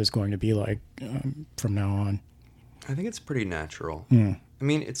public life is going to be like from now on? I think it's pretty natural. Mm. I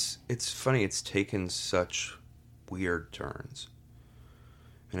mean, it's funny. It's taken such weird turns.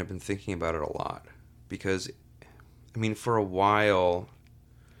 And I've been thinking about it a lot because, I mean, for a while,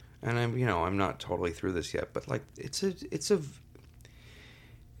 and I'm not totally through this yet, but like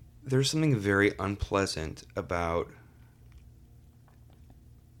there's something very unpleasant about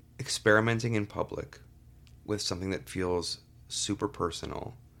experimenting in public with something that feels super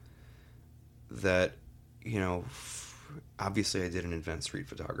personal. That, obviously I didn't invent street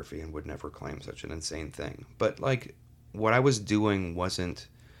photography and would never claim such an insane thing, but like what I was doing wasn't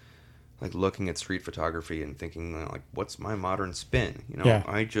like looking at street photography and thinking like, what's my modern spin? Yeah.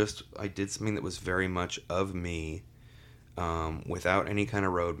 I did something that was very much of me, without any kind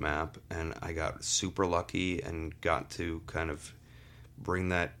of roadmap, and I got super lucky and got to kind of bring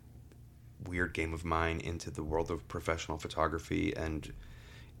that weird game of mine into the world of professional photography, and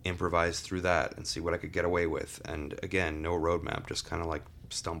improvise through that and see what I could get away with. And again, no roadmap, just kind of like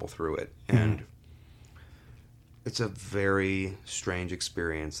stumble through it. And it's a very strange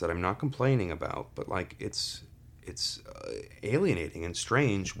experience that I'm not complaining about, but like it's alienating and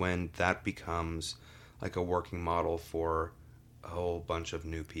strange when that becomes like a working model for a whole bunch of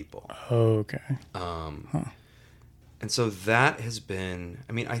new people. Okay. And so that has been,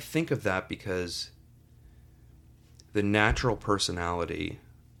 I mean, I think of that because the natural personality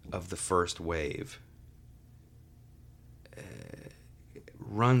of the first wave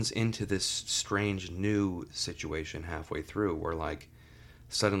runs into this strange new situation halfway through where like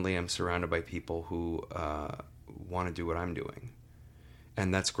suddenly I'm surrounded by people who want to do what I'm doing.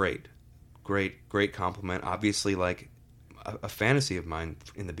 And that's great. Great compliment. Obviously, like a fantasy of mine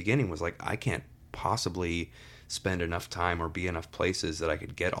in the beginning was like, I can't possibly spend enough time or be enough places that I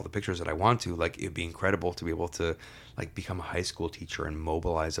could get all the pictures that I want to. Like, it'd be incredible to be able to like become a high school teacher and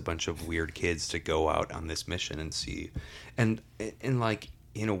mobilize a bunch of weird kids to go out on this mission and see. And like,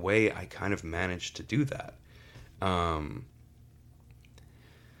 in a way, I kind of managed to do that.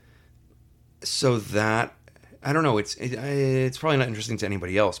 So that, I don't know, it's probably not interesting to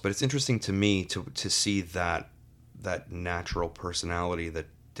anybody else, but it's interesting to me to see that natural personality that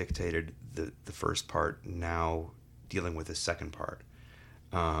dictated the first part now dealing with the second part.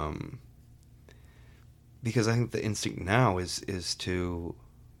 Because I think the instinct now is to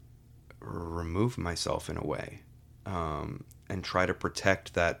remove myself in a way, and try to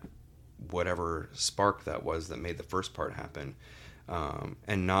protect that whatever spark that was that made the first part happen,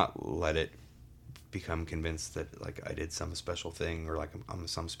 and not let it become convinced that like I did some special thing or like I'm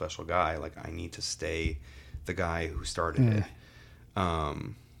some special guy. Like I need to stay the guy who started it.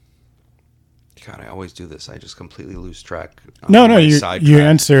 God, I always do this. I just completely lose track. No, you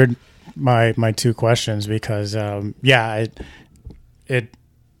answered my two questions because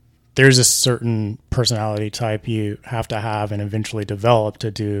there's a certain personality type you have to have and eventually develop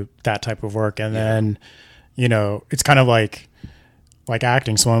to do that type of work, and then it's kind of like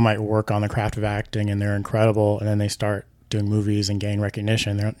acting. Someone might work on the craft of acting and they're incredible, and then they start doing movies and gain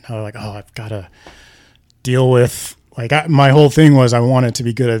recognition. They're like, oh, I've got to deal with my whole thing was I wanted to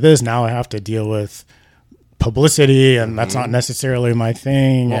be good at this. Now I have to deal with publicity, and that's not necessarily my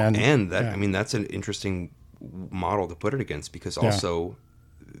thing. Well, I mean, that's an interesting model to put it against because also,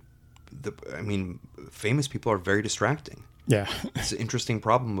 famous people are very distracting. Yeah, it's an interesting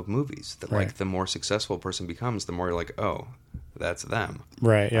problem of movies that like the more successful a person becomes, the more you're like, oh, that's them.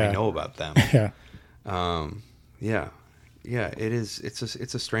 Right. Yeah. I know about them. Yeah. It is.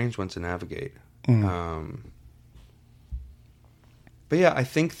 It's a strange one to navigate. But yeah, I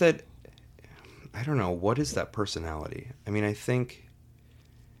think that, I don't know, what is that personality? I mean, I think...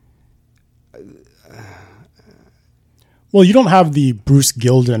 Well, you don't have the Bruce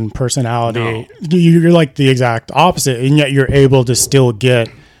Gilden personality. No. You're like the exact opposite, and yet you're able to still get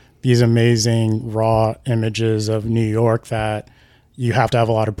these amazing raw images of New York that you have to have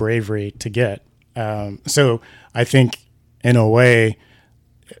a lot of bravery to get. So I think, in a way,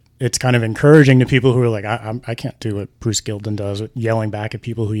 it's kind of encouraging to people who are like, I can't do what Bruce Gilden does, with yelling back at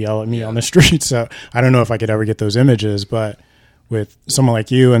people who yell at me on the street. So I don't know if I could ever get those images, but with someone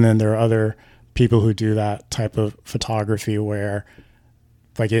like you, and then there are other people who do that type of photography where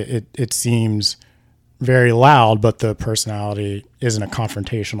like it seems very loud, but the personality isn't a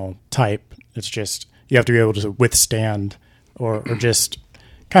confrontational type. It's just, you have to be able to withstand or just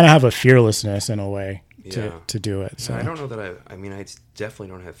kind of have a fearlessness in a way to do it. So I don't know that I definitely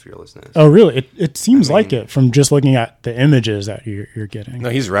don't have fearlessness. Oh, really? It seems like it from just looking at the images that you're getting. No,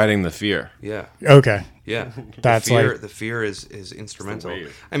 he's riding the fear. Yeah. Okay. Yeah. That's the fear is instrumental.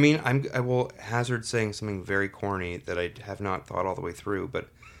 wave. I mean, I will hazard saying something very corny that I have not thought all the way through, but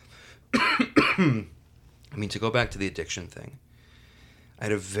I mean, to go back to the addiction thing, I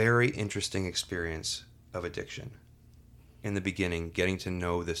had a very interesting experience of addiction in the beginning, getting to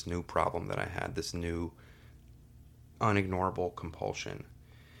know this new problem that I had, this new unignorable compulsion.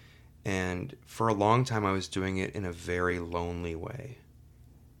 And for a long time, I was doing it in a very lonely way.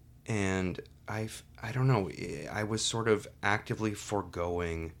 And I don't know, I was sort of actively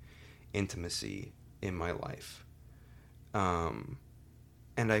foregoing intimacy in my life. And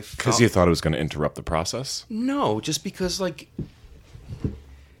I felt... Because you thought it was going to interrupt the process? No, just because, like...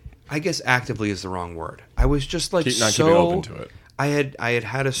 I guess actively is the wrong word. I was just like not keeping open to it. I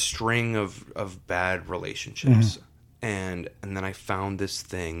had a string of bad relationships, and then I found this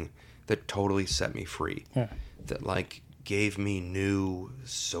thing that totally set me free. Yeah. That like gave me new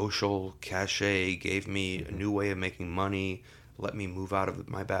social cachet, gave me a new way of making money, let me move out of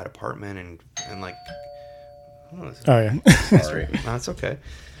my bad apartment and like Oh yeah. Sorry. That's okay.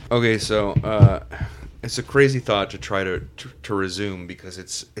 Okay, so it's a crazy thought to try to resume because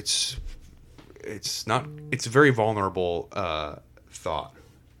it's a very vulnerable thought,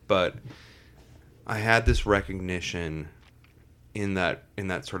 but I had this recognition in that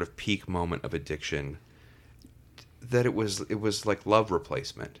sort of peak moment of addiction that it was like love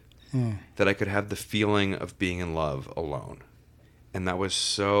replacement. That I could have the feeling of being in love alone, and that was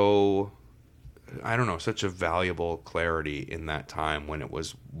so, I don't know, such a valuable clarity in that time when it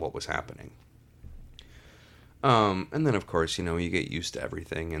was what was happening. And then of course, you know, you get used to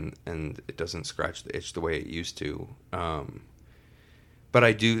everything and it doesn't scratch the itch the way it used to. But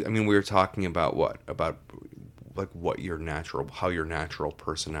I mean, we were talking about how your natural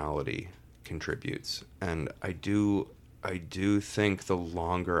personality contributes. And I do think the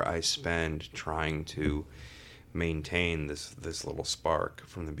longer I spend trying to maintain this little spark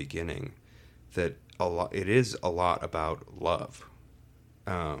from the beginning, that it is a lot about love.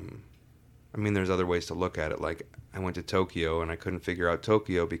 I mean, there's other ways to look at it. Like, I went to Tokyo and I couldn't figure out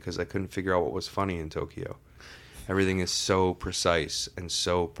Tokyo because I couldn't figure out what was funny in Tokyo. Everything is so precise and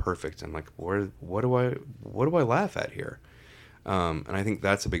so perfect. And like, what do I laugh at here? And I think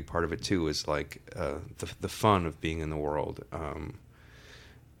that's a big part of it too. Is like the fun of being in the world.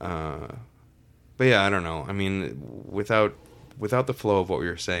 But yeah, I don't know. I mean, without the flow of what we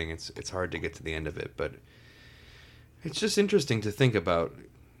were saying, it's hard to get to the end of it. But it's just interesting to think about.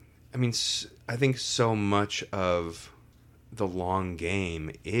 I mean, I think so much of the long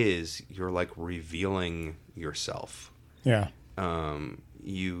game is you're like revealing yourself. Yeah.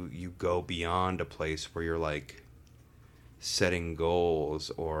 You go beyond a place where you're like setting goals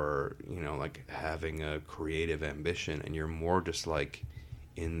or, you know, like having a creative ambition, and you're more just like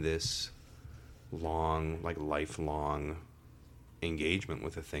in this long, like lifelong engagement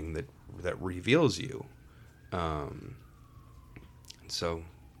with a thing that reveals you. So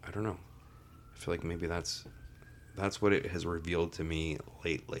I don't know. I feel like maybe that's what it has revealed to me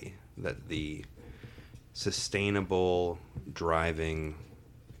lately, that the sustainable driving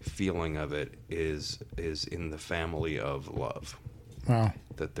feeling of it is in the family of love. Wow.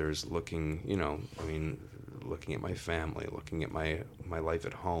 That there's looking at my family, looking at my life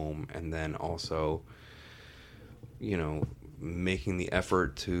at home, and then also, you know, making the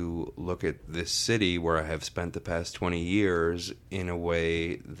effort to look at this city where I have spent the past 20 years in a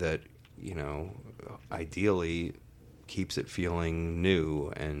way that, you know, ideally keeps it feeling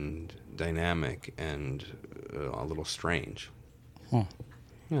new and dynamic and a little strange. Huh.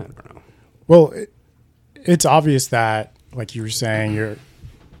 I don't know. Well, it's obvious that, like you were saying, you're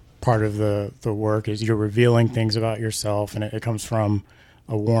part of the work is you're revealing things about yourself, and it comes from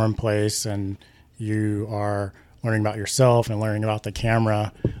a warm place, and you are learning about yourself and learning about the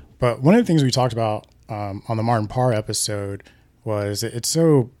camera. But one of the things we talked about on the Martin Parr episode was it's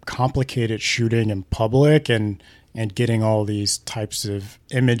so complicated shooting in public and getting all these types of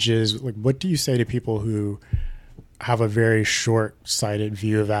images. Like, what do you say to people who have a very short-sighted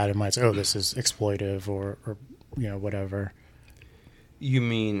view of that and might say, oh, this is exploitive or you know, whatever? You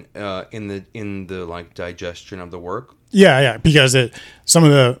mean in the like digestion of the work? Yeah, because some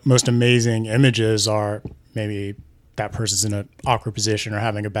of the most amazing images are maybe that person's in an awkward position or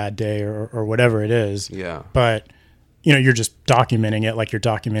having a bad day or whatever it is. Yeah. But, you know, you're just documenting it like you're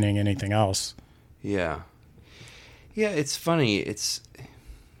documenting anything else. Yeah. Yeah, it's funny. It's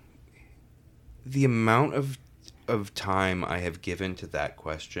the amount of time I have given to that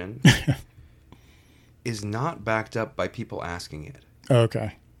question is not backed up by people asking it.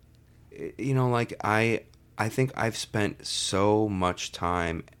 Okay. You know, like I think I've spent so much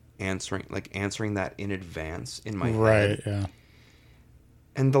time answering that in advance in my head. Right, yeah.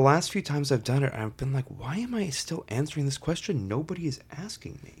 And the last few times I've done it, I've been like, why am I still answering this question? Nobody is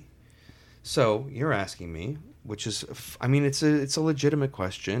asking me. So you're asking me, which is, I mean, it's a legitimate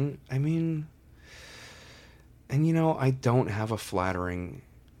question. I mean, and you know, I don't have a flattering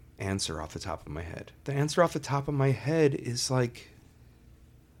answer off the top of my head. The answer off the top of my head is like,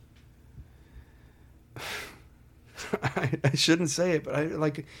 I shouldn't say it, but I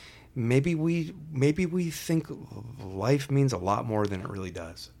like, maybe we think life means a lot more than it really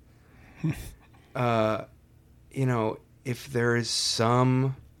does. You know, if there is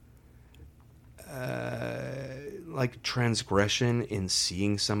some like transgression in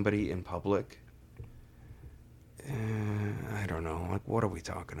seeing somebody in public, I don't know. Like, what are we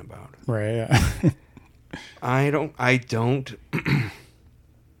talking about? Right. Yeah. I don't I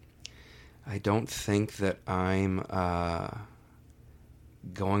don't think that I'm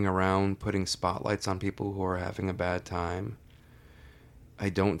going around putting spotlights on people who are having a bad time. I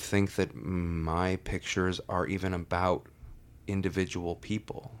don't think that my pictures are even about individual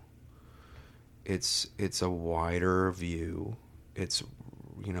people. It's a wider view. It's,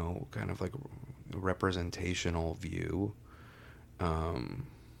 you know, kind of like a representational view. And,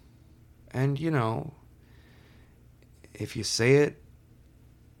 you know, if you say it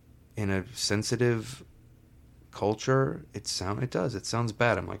in a sensitive culture, it does. It sounds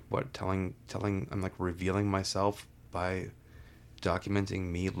bad. I'm like, what, I'm like revealing myself by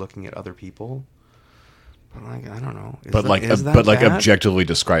documenting me looking at other people. But like, I don't know. But bad? objectively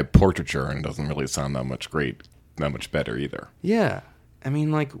described portraiture and doesn't really sound that much better either. Yeah. I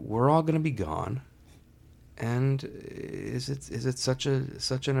mean, like, we're all going to be gone. And is it such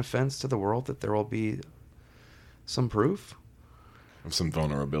an offense to the world that there will be some proof of some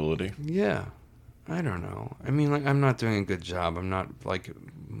vulnerability? Yeah. I don't know. I mean, like, I'm not doing a good job. I'm not like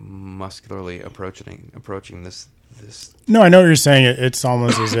muscularly approaching this. No, I know what you're saying. It's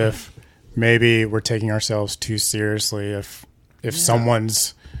almost as if maybe we're taking ourselves too seriously if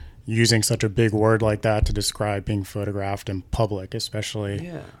someone's using such a big word like that to describe being photographed in public,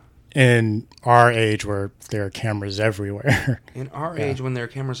 especially in our age where there are cameras everywhere. In our age when there are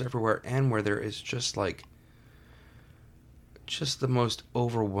cameras everywhere and where there is just the most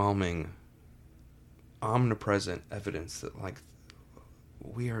overwhelming, omnipresent evidence that, like,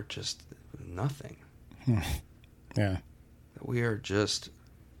 we are just nothing. Yeah. We are just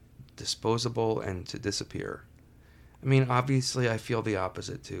disposable and to disappear. I mean, obviously, I feel the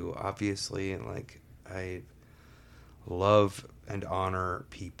opposite, too. Obviously, like, I love and honor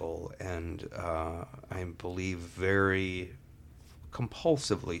people, and I believe very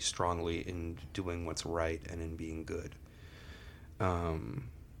compulsively, strongly in doing what's right and in being good. I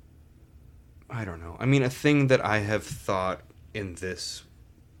don't know. I mean, a thing that I have thought in this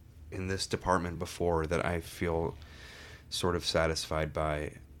department before that I feel sort of satisfied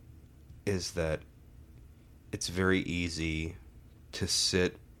by is that it's very easy to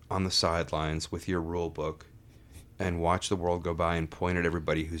sit on the sidelines with your rule book and watch the world go by and point at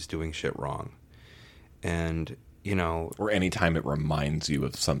everybody who's doing shit wrong. And, you know... Or anytime it reminds you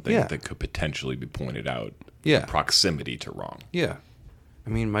of something that could potentially be pointed out in proximity to wrong. Yeah. I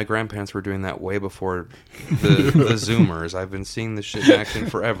mean, my grandparents were doing that way before the Zoomers. I've been seeing this shit in action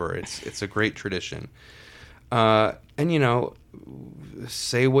forever. It's a great tradition. And, you know,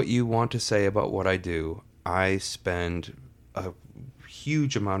 say what you want to say about what I do. I spend a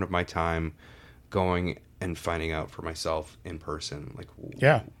huge amount of my time going and finding out for myself in person. Like,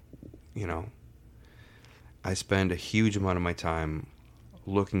 you know, I spend a huge amount of my time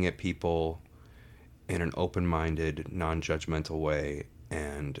looking at people in an open-minded, non-judgmental way,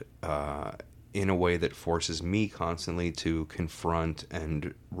 and in a way that forces me constantly to confront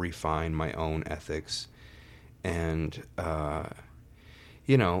and refine my own ethics. And,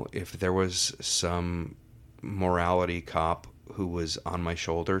 you know, if there was some morality cop who was on my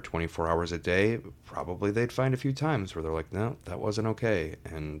shoulder 24 hours a day, probably they'd find a few times where they're like, no, that wasn't okay.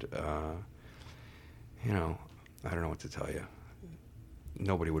 And, you know, I don't know what to tell you.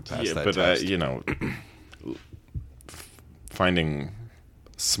 Nobody would pass that test. You know, finding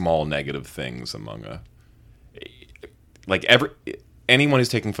small negative things among anyone who's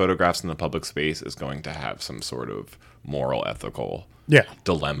taking photographs in the public space is going to have some sort of moral, ethical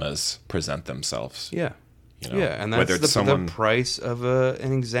dilemmas present themselves. Yeah. You know, yeah, and that's the price of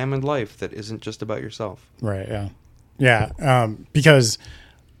an examined life that isn't just about yourself. Right, yeah. Yeah, because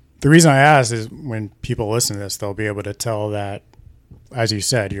the reason I ask is when people listen to this, they'll be able to tell that, as you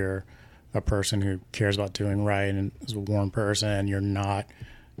said, you're a person who cares about doing right and is a warm person. You're not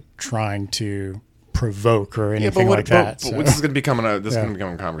trying to provoke or anything like that. But this is going to become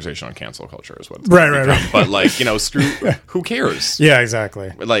a conversation on cancel culture, is what it's right. But like, you know, who cares? Yeah,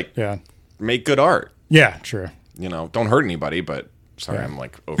 exactly. Like, make good art. Yeah, true. You know, don't hurt anybody. But sorry, I'm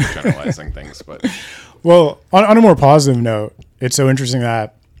like overgeneralizing things. But well, on a more positive note, it's so interesting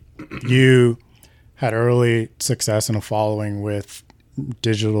that you had early success and a following with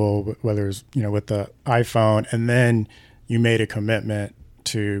digital, whether it's, you know, with the iPhone, and then you made a commitment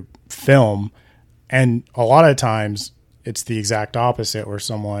to film. And a lot of times it's the exact opposite, where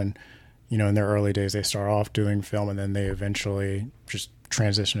someone, you know, in their early days, they start off doing film and then they eventually just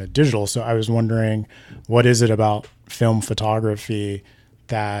transition to digital. So I was wondering, what is it about film photography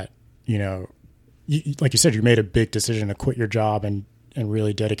that, you know, like you said, you made a big decision to quit your job and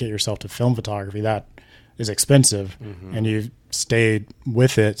really dedicate yourself to film photography. That is expensive, and you've stayed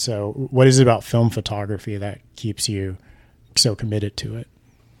with it. So what is it about film photography that keeps you so committed to it?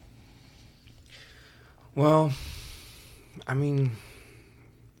 Well, I mean,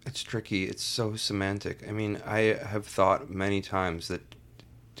 it's tricky. It's so semantic. I mean, I have thought many times that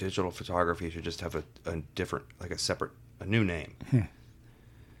digital photography should just have a different, like a new name.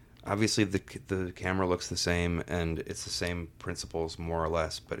 Obviously, the camera looks the same, and it's the same principles more or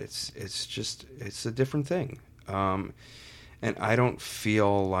less, but it's a different thing. And I don't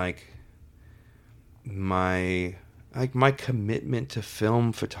feel like my commitment to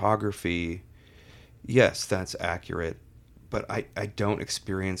film photography. Yes, that's accurate, but I don't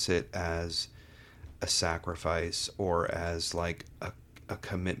experience it as a sacrifice or as like a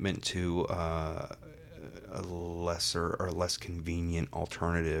commitment to a lesser or less convenient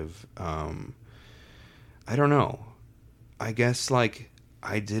alternative. I don't know. I guess like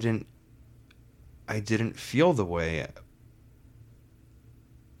I didn't feel the way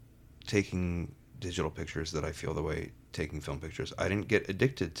taking digital pictures that I feel the way taking film pictures. I didn't get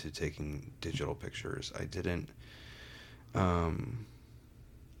addicted to taking digital pictures. I didn't. I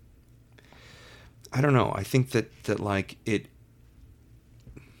don't know. I think that like it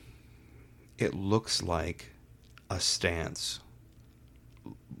looks like a stance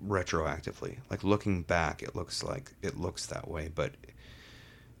retroactively. Like looking back, it looks that way, but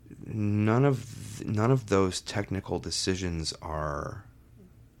none of those technical decisions are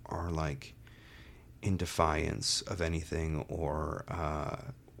like in defiance of anything or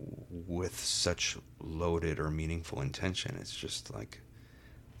with such loaded or meaningful intention. It's just like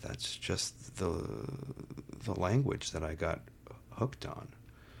that's just the language that I got hooked on.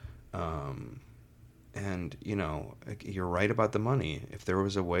 And you know, you're right about the money. If there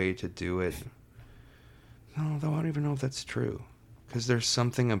was a way to do it, no, though I don't even know if that's true, because there's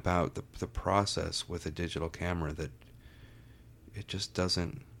something about the process with a digital camera that it just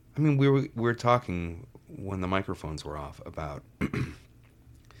doesn't. I mean, we were talking when the microphones were off about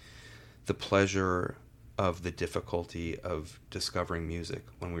the pleasure of the difficulty of discovering music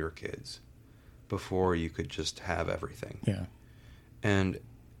when we were kids, before you could just have everything. Yeah. And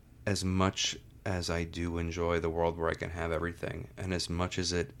as much as I do enjoy the world where I can have everything, and as much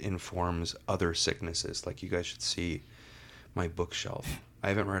as it informs other sicknesses, like you guys should see my bookshelf. I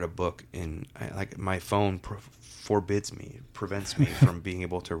haven't read a book like my phone prevents me from being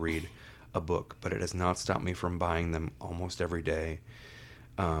able to read a book, but it has not stopped me from buying them almost every day.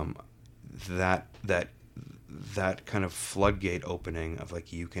 That kind of floodgate opening of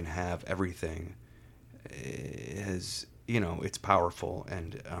like you can have everything is, you know, it's powerful,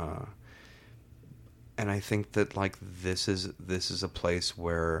 and I think that like this is a place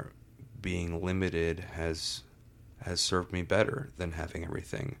where being limited has served me better than having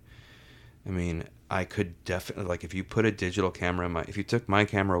everything. I mean, I could definitely, like, if you put a digital camera if you took my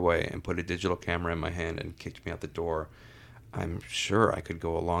camera away and put a digital camera in my hand and kicked me out the door, I'm sure I could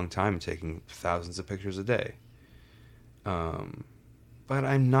go a long time taking thousands of pictures a day. But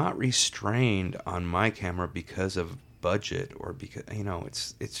I'm not restrained on my camera because of budget or because, you know,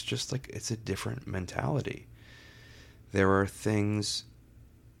 it's just like, it's a different mentality. There are things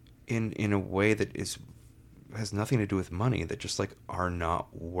in a way that has nothing to do with money that just like are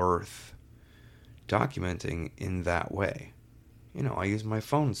not worth documenting in that way. You know, I use my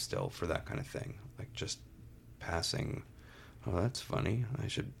phone still for that kind of thing, like just passing. Oh, that's funny. I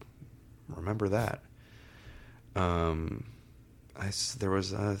should remember that. There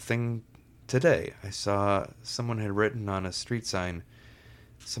was a thing today. I saw someone had written on a street sign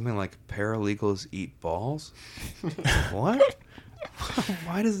something like "Paralegals eat balls." What?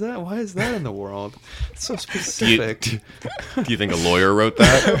 Why is that in the world? It's so specific. Do you think a lawyer wrote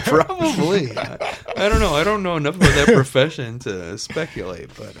that? Probably. I don't know. I don't know enough about that profession to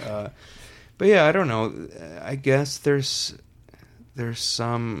speculate, but yeah, I don't know. I guess there's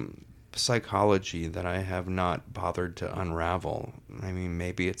some psychology that I have not bothered to unravel. I mean,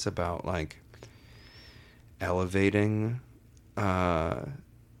 maybe it's about like elevating the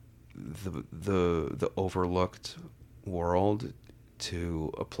overlooked world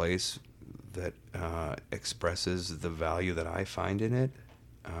to a place that expresses the value that I find in it.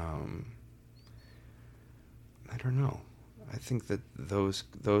 I don't know. I think that those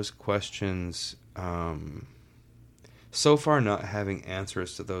questions, so far not having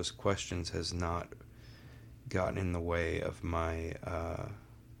answers to those questions has not gotten in the way of my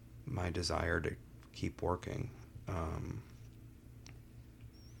my desire to keep working.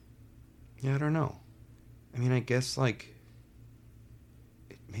 Yeah, I don't know. I mean, I guess like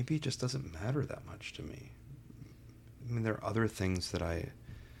maybe it just doesn't matter that much to me. I mean, there are other things that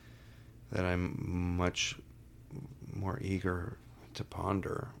I'm much more eager to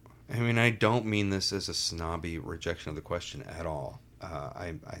ponder. I mean, I don't mean this as a snobby rejection of the question at all.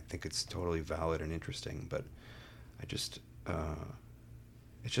 I think it's totally valid and interesting, but I just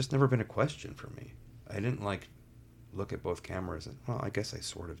it's just never been a question for me. I didn't like look at both cameras, and well, I guess I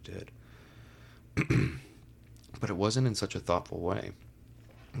sort of did. But it wasn't in such a thoughtful way.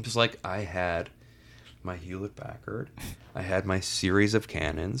 Just like I had my Hewlett-Packard, I had my series of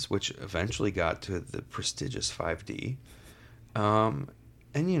Canons, which eventually got to the prestigious 5D. And,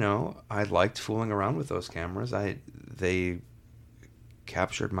 you know, I liked fooling around with those cameras. They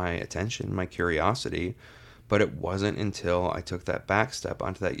captured my attention, my curiosity, but it wasn't until I took that back step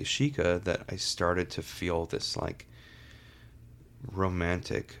onto that Yashica that I started to feel this, like,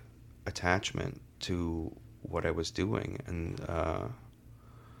 romantic attachment to what I was doing. And,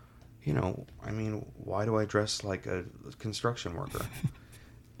 you know, I mean, why do I dress like a construction worker?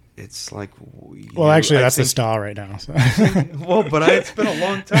 It's like, well, actually, that's the style right now. So. Well, but it's been a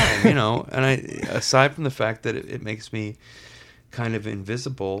long time, you know. And aside from the fact that it makes me kind of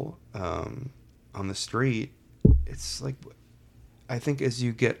invisible on the street, it's like, I think as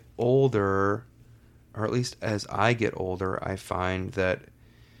you get older, or at least as I get older, I find that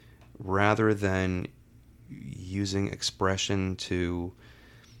rather than using expression to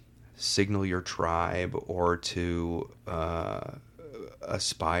signal your tribe or to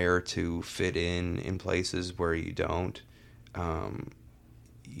aspire to fit in places where you don't,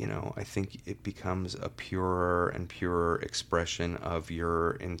 you know, I think it becomes a purer and purer expression of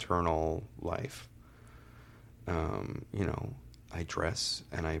your internal life. You know, I dress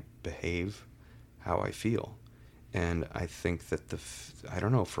and I behave how I feel. And I think that I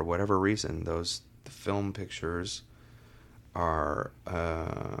don't know, for whatever reason, the film pictures are,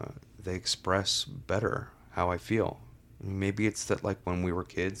 they express better how I feel. Maybe it's that, like, when we were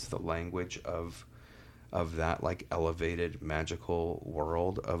kids, the language of that, like, elevated magical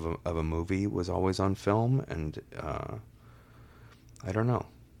world of a movie was always on film, and I don't know.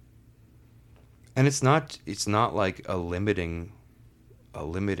 And it's not like a limiting.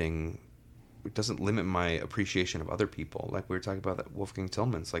 It doesn't limit my appreciation of other people. Like we were talking about that Wolfgang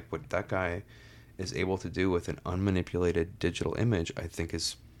Tillmans, like what that guy is able to do with an unmanipulated digital image, I think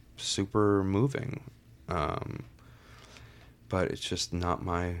is super moving. But it's just not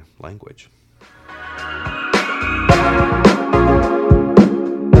my language.